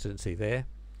inconsistency there,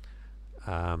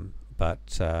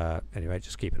 but anyway,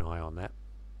 just keep an eye on that.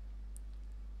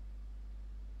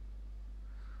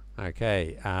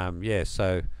 Okay, yeah,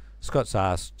 so Scott's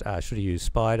asked, should he use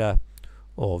Spider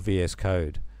or VS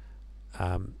Code?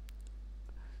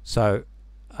 So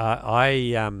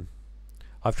I've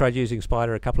tried using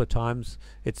Spider a couple of times.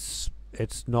 It's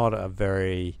not a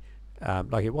very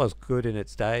like, it was good in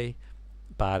its day,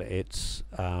 but it's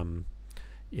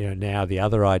you know, now the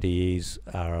other IDEs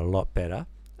are a lot better.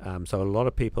 So a lot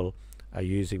of people are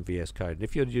using VS Code. And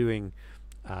if you're doing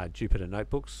Jupyter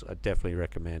notebooks, I definitely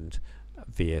recommend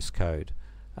VS Code.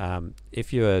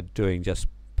 If you're doing just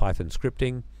Python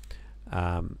scripting,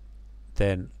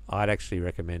 then I'd actually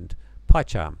recommend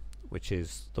PyCharm, which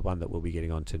is the one that we'll be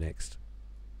getting onto next.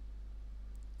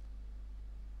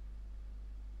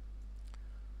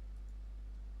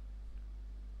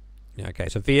 Okay,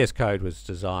 so VS Code was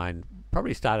designed,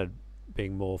 probably started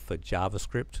being more for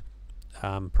JavaScript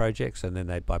projects, and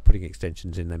then by putting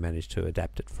extensions in, they managed to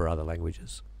adapt it for other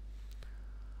languages.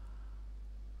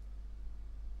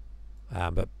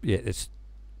 But yeah,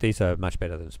 these are much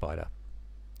better than Spider,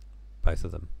 both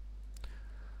of them.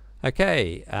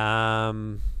 Okay,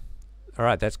 all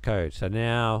right, that's code. So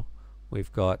now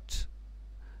we've got,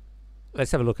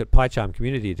 let's have a look at PyCharm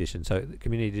Community Edition. So the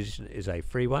Community Edition is a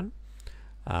free one,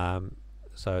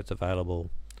 so it's available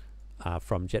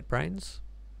from JetBrains.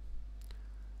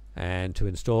 And to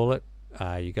install it,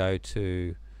 you go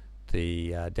to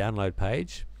the download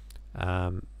page.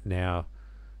 Now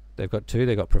they've got two.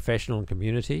 They've got Professional and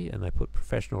Community, and they put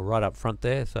Professional right up front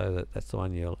there, so that's the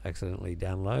one you'll accidentally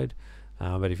download.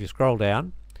 But if you scroll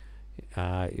down,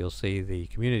 you'll see the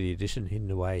Community Edition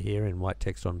hidden away here in white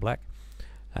text on black.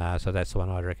 So that's the one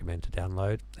I'd recommend to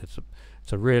download. It's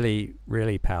a really,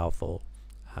 really powerful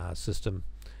system.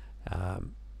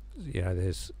 You know,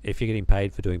 if you're getting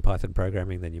paid for doing Python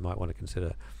programming, then you might want to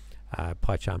consider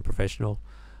PyCharm Professional.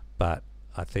 But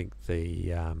I think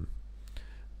the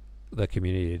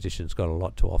Community Edition's got a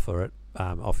lot to offer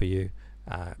you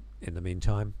in the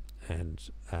meantime, and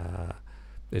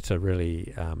it's a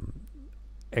really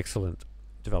excellent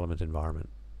development environment.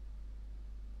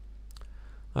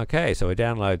 Okay, so we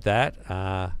download that.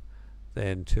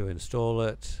 Then to install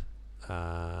it,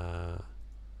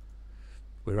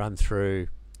 we run through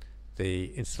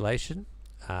the installation.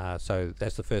 So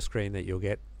that's the first screen that you'll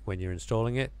get when you're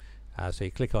installing it. So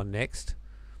you click on Next.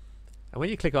 And when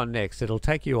you click on Next, it'll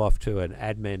take you off to an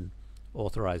admin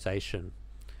authorization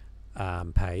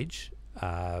page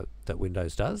that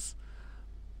Windows does.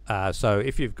 So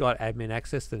if you've got admin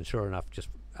access, then sure enough, just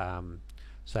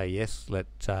say yes, let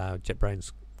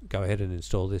JetBrains go ahead and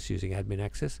install this using admin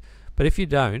access. But if you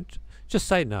don't, just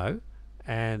say no,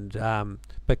 and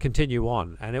but continue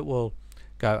on, and it will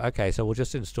go, okay, so we'll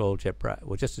just install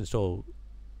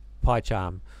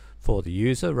PyCharm for the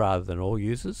user rather than all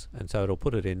users, and so it'll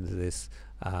put it into this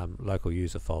local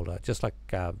user folder, just like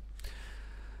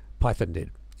Python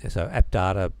did. So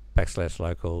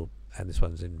appdata/local, and this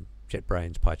one's in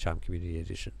JetBrains PyCharm Community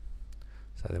Edition.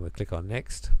 So then we click on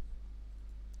Next.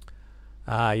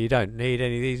 You don't need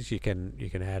any of these. You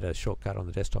can add a shortcut on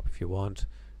the desktop if you want.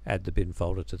 Add the bin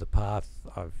folder to the path.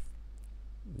 I've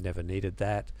never needed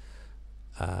that.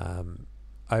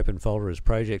 Open folder as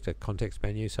project, a context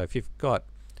menu. So if you've got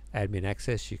admin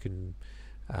access, you can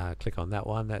click on that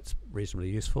one. That's reasonably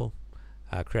useful.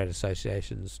 Create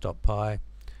associations.py.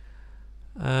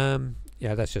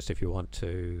 Yeah, that's just if you want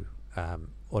to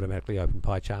automatically open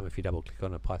PyCharm if you double click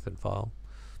on a Python file.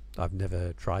 I've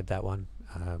never tried that one,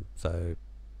 so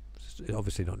it's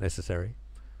obviously not necessary.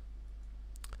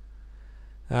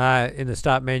 In the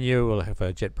start menu, we'll have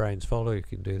a JetBrains folder. You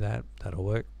can do that. That'll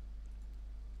work.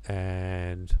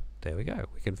 And there we go.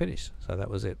 We can finish. So that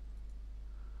was it.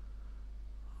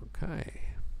 Okay.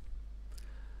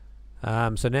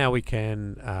 So now we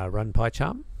can run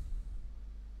PyCharm.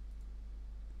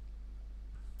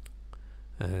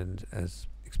 And as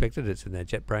expected, it's in their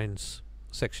JetBrains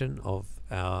section of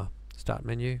our start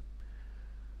menu,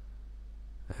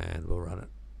 and we'll run it.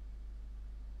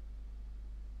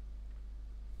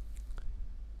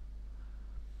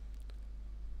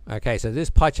 Okay, so this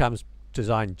PyCharm's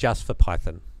designed just for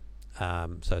Python.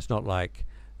 So it's not like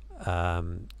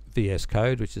VS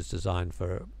Code, which is designed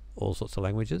for all sorts of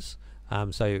languages.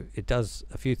 So it does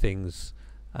a few things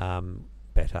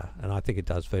better, and I think it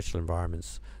does virtual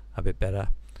environments a bit better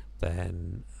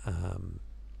than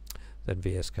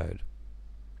VS Code.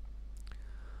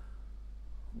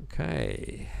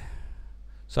 Okay,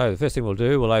 so the first thing we'll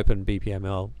do, we'll open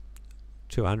BPML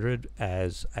 200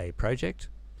 as a project.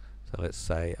 So let's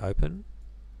say open,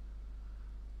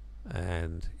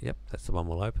 and yep, that's the one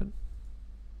we'll open.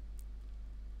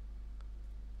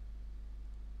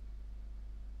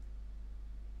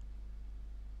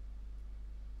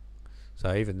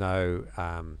 So even though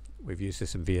we've used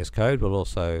this in VS Code, we'll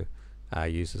also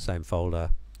use the same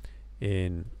folder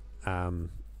in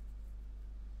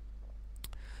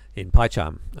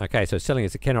PyCharm. Okay, so it's telling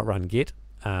us it cannot run Git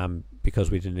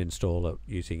because we didn't install it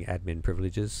using admin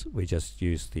privileges. We just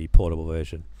used the portable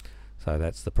version. So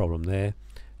that's the problem there.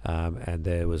 And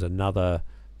there was another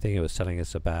thing it was telling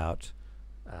us about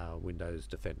Windows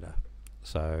Defender.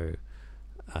 So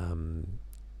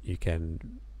you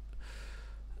can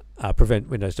prevent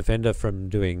Windows Defender from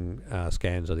doing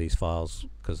scans of these files,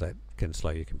 because that can slow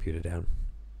your computer down.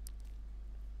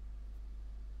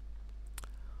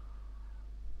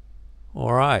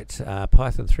 Alright,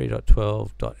 Python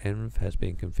 3.12.env has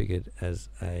been configured as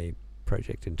a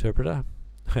project interpreter.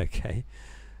 Okay.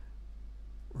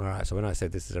 Alright, so when I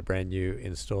said this is a brand new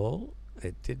install,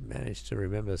 it did manage to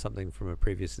remember something from a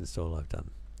previous install I've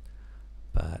done.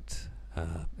 But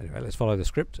anyway, let's follow the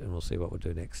script and we'll see what we'll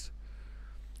do next.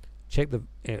 Check the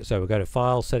so we'll go to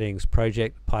File, Settings,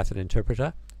 Project, Python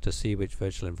Interpreter to see which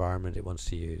virtual environment it wants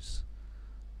to use.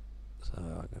 So I'm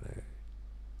going to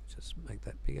just make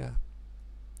that bigger.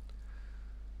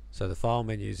 So the file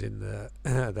menu is in the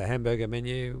the hamburger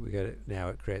menu. We go to, now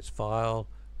it creates file.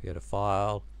 We go to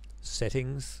File,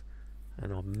 Settings,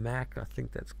 and on Mac I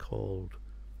think that's called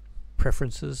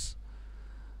Preferences,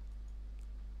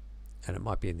 and it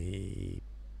might be in the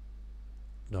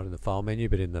not in the file menu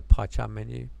but in the PyCharm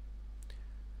menu.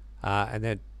 And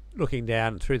then looking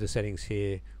down through the settings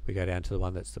here, we go down to the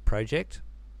one that's the project,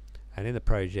 and in the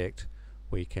project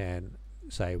we can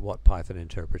say what Python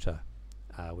interpreter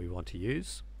we want to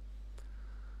use,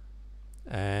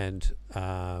 and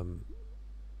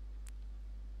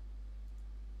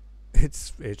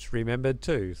it's remembered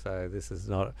too. So this is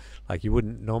not like you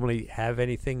wouldn't normally have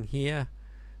anything here,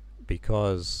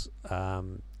 because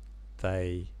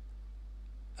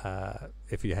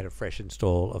if you had a fresh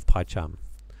install of PyCharm,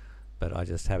 but I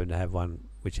just happened to have one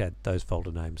which had those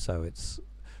folder names, so it's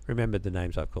remembered the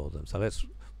names I've called them. So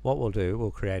what we'll do,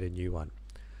 we'll create a new one.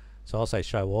 So I'll say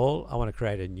show all. I want to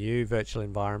create a new virtual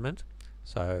environment.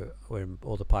 So we're in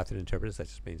all the Python interpreters, that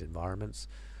just means environments.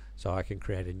 So I can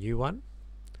create a new one.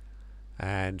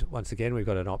 And once again, we've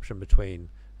got an option between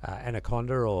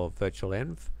Anaconda or virtual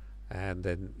env, and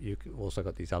then you also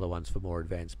got these other ones for more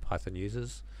advanced Python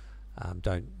users.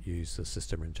 Don't use the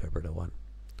system interpreter one.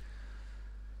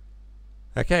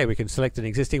 Okay, we can select an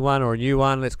existing one or a new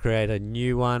one. Let's create a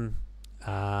new one,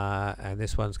 and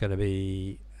this one's going to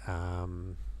be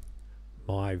myvenv,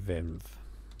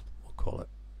 we'll call it,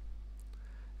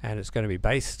 and it's going to be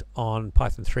based on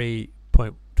Python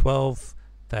 3.12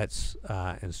 that's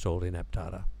installed in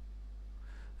AppData.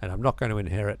 And I'm not going to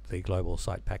inherit the global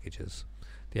site packages.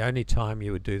 The only time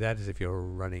you would do that is if you're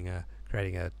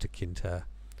creating a Tkinter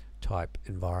type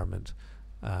environment.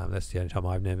 That's the only time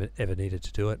I've ever needed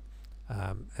to do it.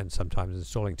 And sometimes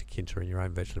installing Tkinter in your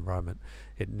own virtual environment,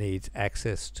 it needs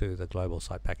access to the global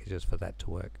site packages for that to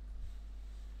work.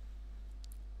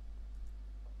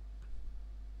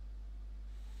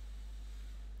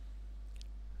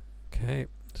 Okay,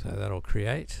 so that'll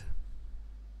create.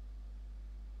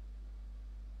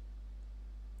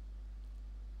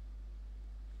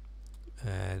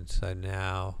 And so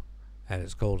now, and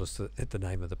it's called us the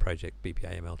name of the project,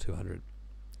 BPAML 200.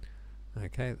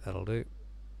 Okay, that'll do.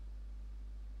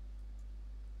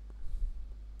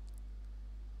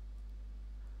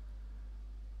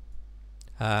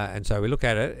 And so we look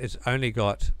at it, it's only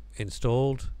got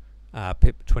installed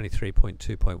pip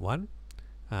 23.2.1,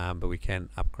 but we can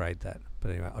upgrade that.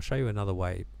 But anyway, I'll show you another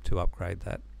way to upgrade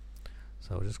that.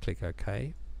 So we'll just click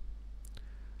OK.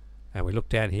 And we look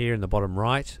down here in the bottom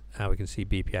right, we can see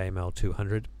BPAML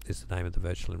 200 is the name of the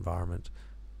virtual environment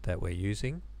that we're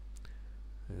using.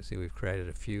 You see we've created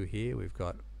a few here. We've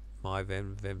got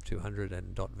myvenv, venv200,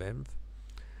 and .venv.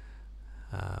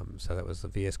 So that was the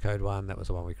VS Code one, that was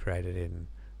the one we created in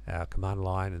our command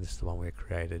line, and this is the one we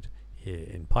created here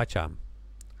in PyCharm.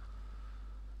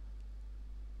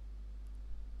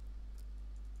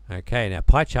 Okay, now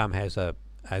PyCharm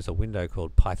has a window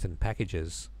called Python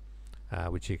Packages,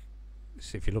 which you,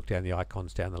 so if you look down the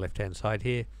icons down the left hand side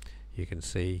here, you can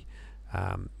see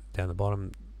down the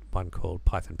bottom one called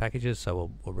Python Packages,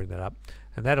 so we'll bring that up,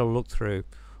 and that'll look through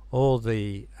all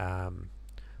the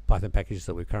Python packages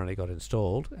that we've currently got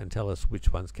installed and tell us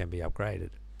which ones can be upgraded.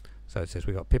 So it says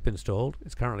we've got pip installed,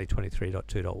 it's currently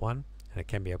 23.2.1 and it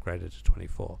can be upgraded to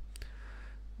 24.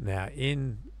 Now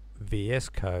in VS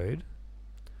Code,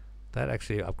 that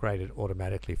actually upgraded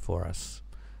automatically for us,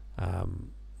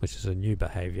 which is a new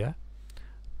behavior.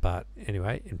 But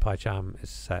anyway, in PyCharm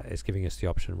it's giving us the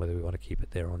option whether we want to keep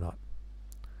it there or not.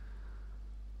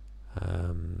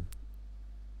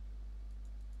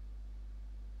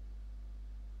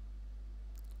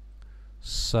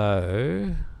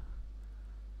 So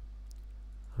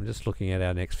I'm just looking at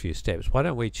our next few steps. Why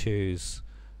don't we choose,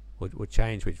 we'll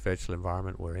change which virtual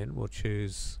environment we're in. We'll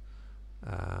choose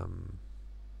the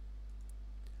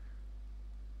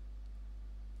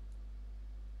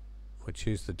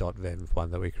 .venv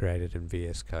one that we created in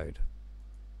VS Code.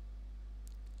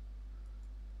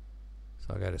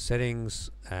 So I'll go to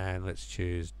settings and let's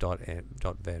choose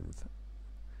 .venv.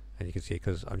 And you can see,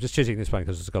 because I'm just choosing this one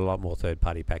because it's got a lot more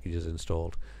third-party packages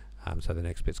installed, so the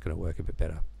next bit's going to work a bit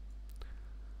better.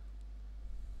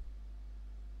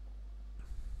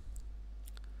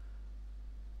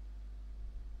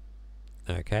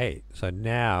 Okay, so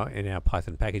now in our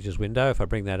Python packages window, if I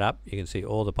bring that up, you can see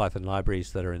all the Python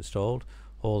libraries that are installed,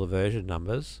 all the version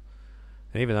numbers,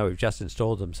 and even though we've just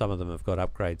installed them, some of them have got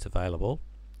upgrades available,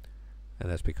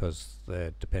 and that's because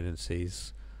they're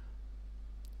dependencies.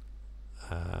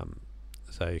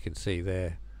 So you can see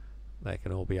there they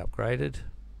can all be upgraded.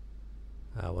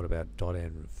 What about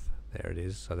 .env? There it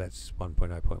is, so that's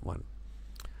 1.0.1.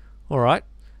 Alright,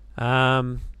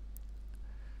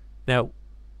 now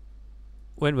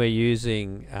when we're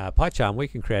using PyCharm, we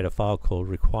can create a file called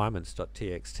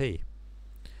requirements.txt,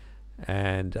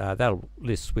 and that'll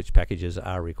list which packages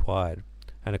are required.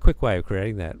 And a quick way of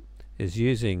creating that is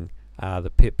using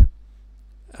the pip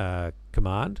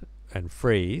command and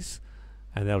freeze,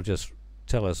 and that'll just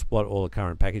tell us what all the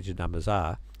current package numbers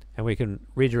are, and we can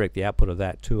redirect the output of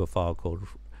that to a file called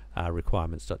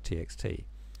requirements.txt.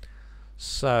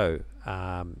 So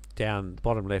down the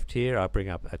bottom left here, I bring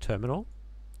up a terminal.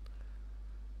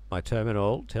 My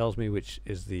terminal tells me which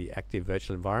is the active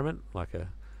virtual environment,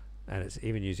 and it's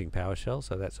even using PowerShell,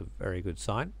 so that's a very good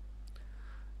sign.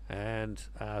 And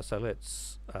so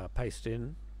let's paste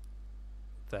in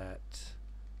that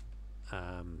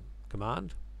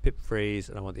command, pip freeze,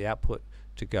 and I want the output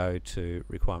to go to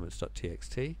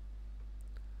requirements.txt.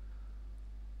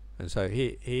 And so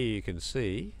here you can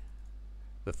see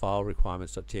the file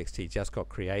requirements.txt just got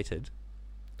created,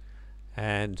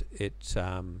 and it's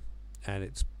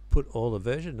put all the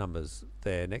version numbers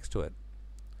there next to it.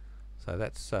 So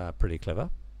that's pretty clever.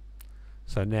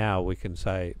 So now we can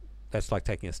say, that's like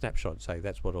taking a snapshot and say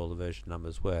that's what all the version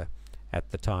numbers were at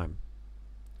the time.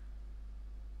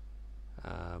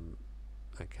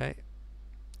 Okay.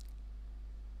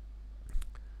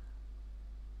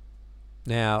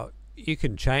 Now you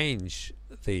can change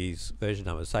these version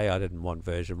numbers. Say I didn't want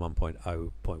version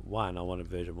 1.0.1, I wanted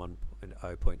version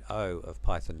 1.0.0 of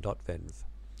python.venv.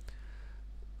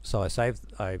 So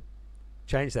I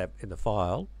changed that in the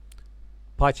file.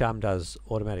 PyCharm does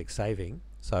automatic saving,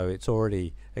 so it's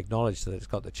already acknowledged that it's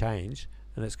got the change,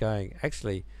 and it's going,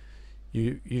 actually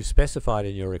you've specified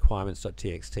in your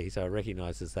requirements.txt, so it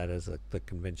recognizes that as the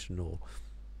conventional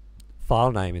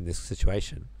file name in this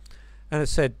situation, and it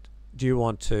said, do you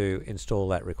want to install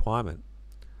that requirement?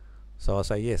 So I'll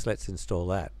say yes, let's install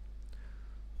that.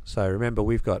 So remember,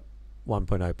 we've got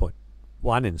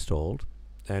 1.0.1 installed,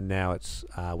 and now it's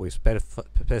we've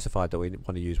specified that we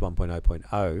want to use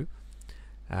 1.0.0,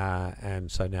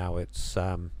 and so now it's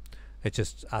it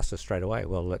just asks us straight away,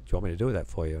 well, do you want me to do that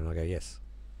for you? And I go yes.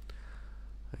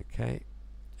 Okay,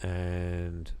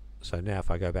 and so now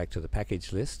if I go back to the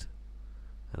package list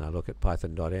and I look at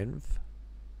python.env,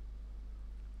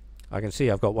 I can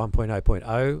see I've got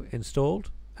 1.0.0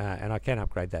 installed, and I can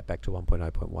upgrade that back to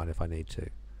 1.0.1 if I need to. You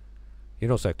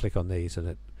can also click on these and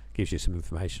it gives you some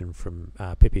information from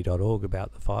pippy.org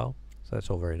about the file, so that's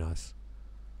all very nice.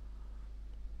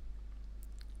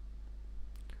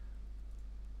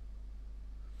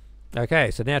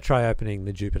 Okay, so now try opening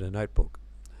the Jupyter Notebook,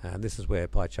 and this is where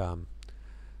PyCharm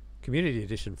Community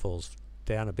Edition falls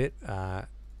down a bit.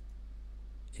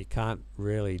 You can't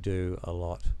really do a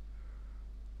lot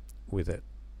with it.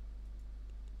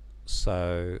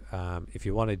 So if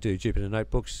you want to do Jupyter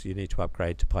Notebooks, you need to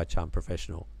upgrade to PyCharm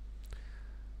Professional.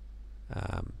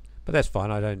 But that's fine.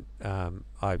 I don't.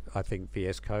 I think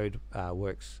VS Code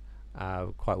works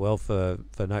quite well for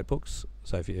notebooks.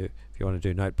 So if you want to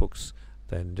do notebooks,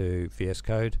 then do VS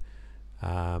Code.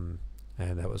 And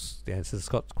that was the answer to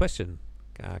Scott's question: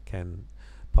 can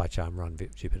PyCharm run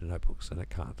Jupyter Notebooks? And it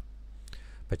can't.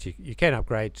 But you can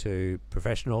upgrade to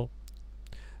Professional.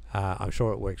 I'm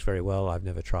sure it works very well. I've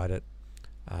never tried it,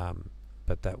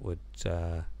 but that would.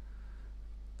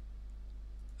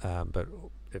 But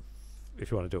if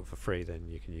you want to do it for free, then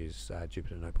you can use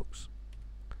Jupyter Notebooks.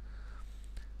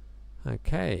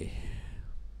 Okay.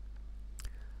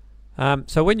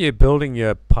 So when you're building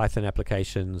your Python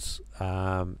applications,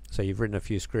 so you've written a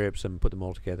few scripts and put them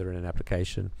all together in an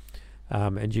application,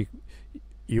 and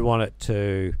you want it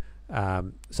to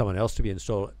someone else to be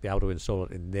able to install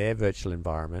it in their virtual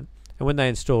environment, and when they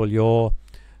install your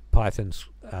Python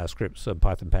scripts and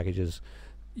Python packages,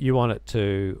 you want it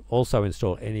to also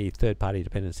install any third-party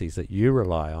dependencies that you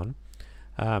rely on.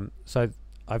 So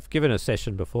I've given a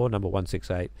session before, number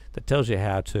 168, that tells you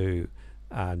how to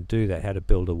do that, how to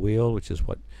build a wheel, which is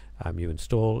what you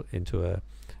install into a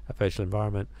virtual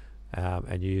environment,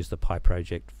 and you use the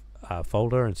PyProject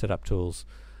folder and setup tools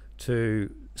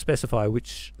to specify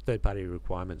which third-party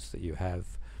requirements that you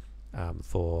have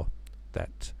for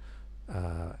that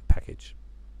package.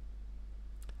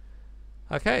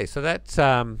 Okay, so that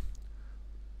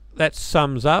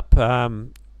sums up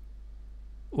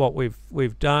what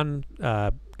we've done.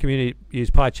 Community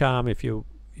use PyCharm if you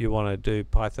want to do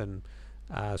Python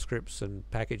scripts and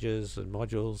packages and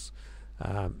modules.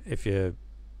 If you're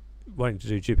wanting to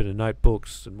do Jupyter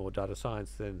Notebooks and more data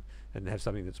science, then and have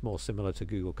something that's more similar to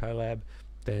Google Colab,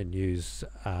 then use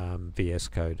VS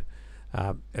Code.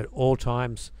 At all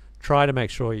times, try to make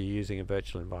sure you're using a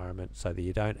virtual environment so that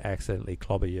you don't accidentally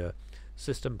clobber your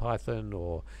system Python,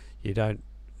 or you don't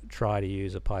try to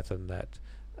use a Python that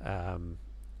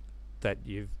that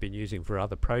you've been using for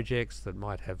other projects that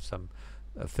might have some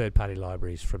third-party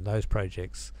libraries from those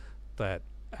projects that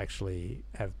actually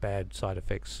have bad side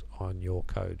effects on your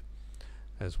code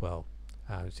as well.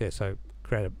 So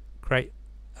create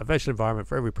a virtual environment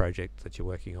for every project that you're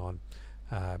working on.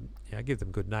 Give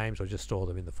them good names, or just store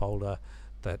them in the folder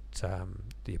that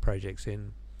your project's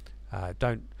in.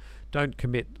 Don't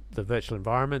commit the virtual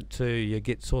environment to your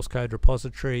Git source code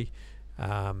repository.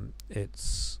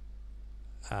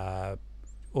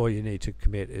 All you need to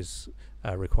commit is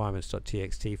a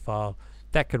requirements.txt file.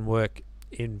 That can work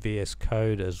in VS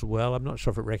Code as well. I'm not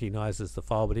sure if it recognizes the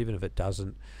file, but even if it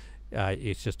doesn't,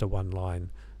 it's just a one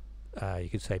line. You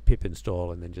could say pip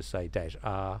install and then just say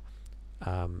 -r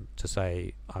to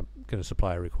say I'm going to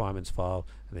supply a requirements file,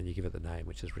 and then you give it the name,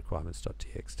 which is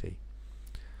requirements.txt.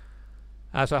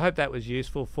 So I hope that was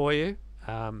useful for you,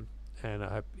 and I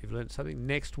hope you've learned something.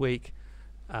 Next week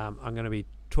I'm going to be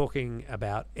talking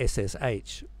about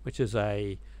SSH, which is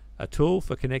a tool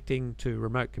for connecting to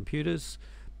remote computers.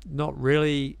 Not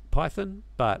really Python,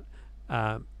 but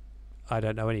I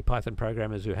don't know any Python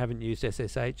programmers who haven't used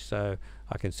SSH, so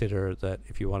I consider that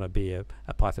if you want to be a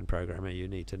Python programmer, you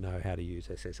need to know how to use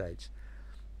SSH.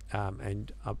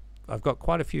 And I've got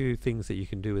quite a few things that you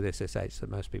can do with SSH that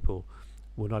most people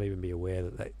will not even be aware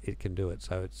that it can do it.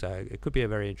 So it could be a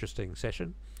very interesting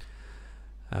session.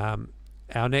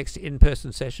 Our next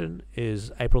in-person session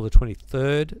is April the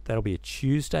 23rd. That'll be a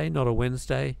Tuesday, not a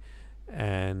Wednesday,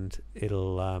 and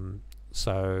it'll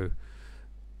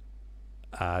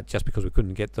just because we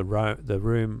couldn't get the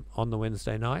room on the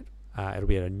Wednesday night, it'll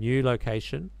be at a new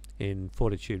location in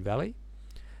Fortitude Valley,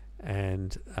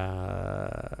 and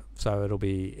so it'll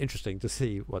be interesting to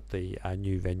see what the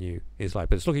new venue is like.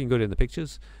 But it's looking good in the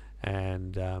pictures,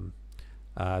 and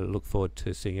look forward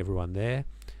to seeing everyone there.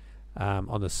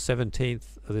 On the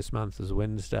 17th of this month is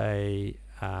Wednesday.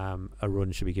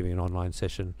 Arun should be giving an online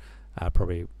session,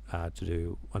 probably to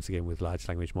do once again with large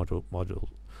language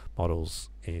models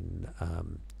in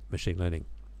machine learning.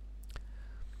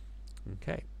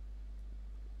 Okay.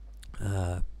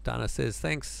 Dana says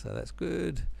thanks, so that's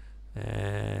good,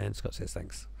 and Scott says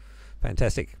thanks.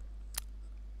 Fantastic.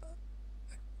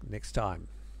 Next time.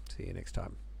 See you next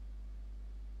time.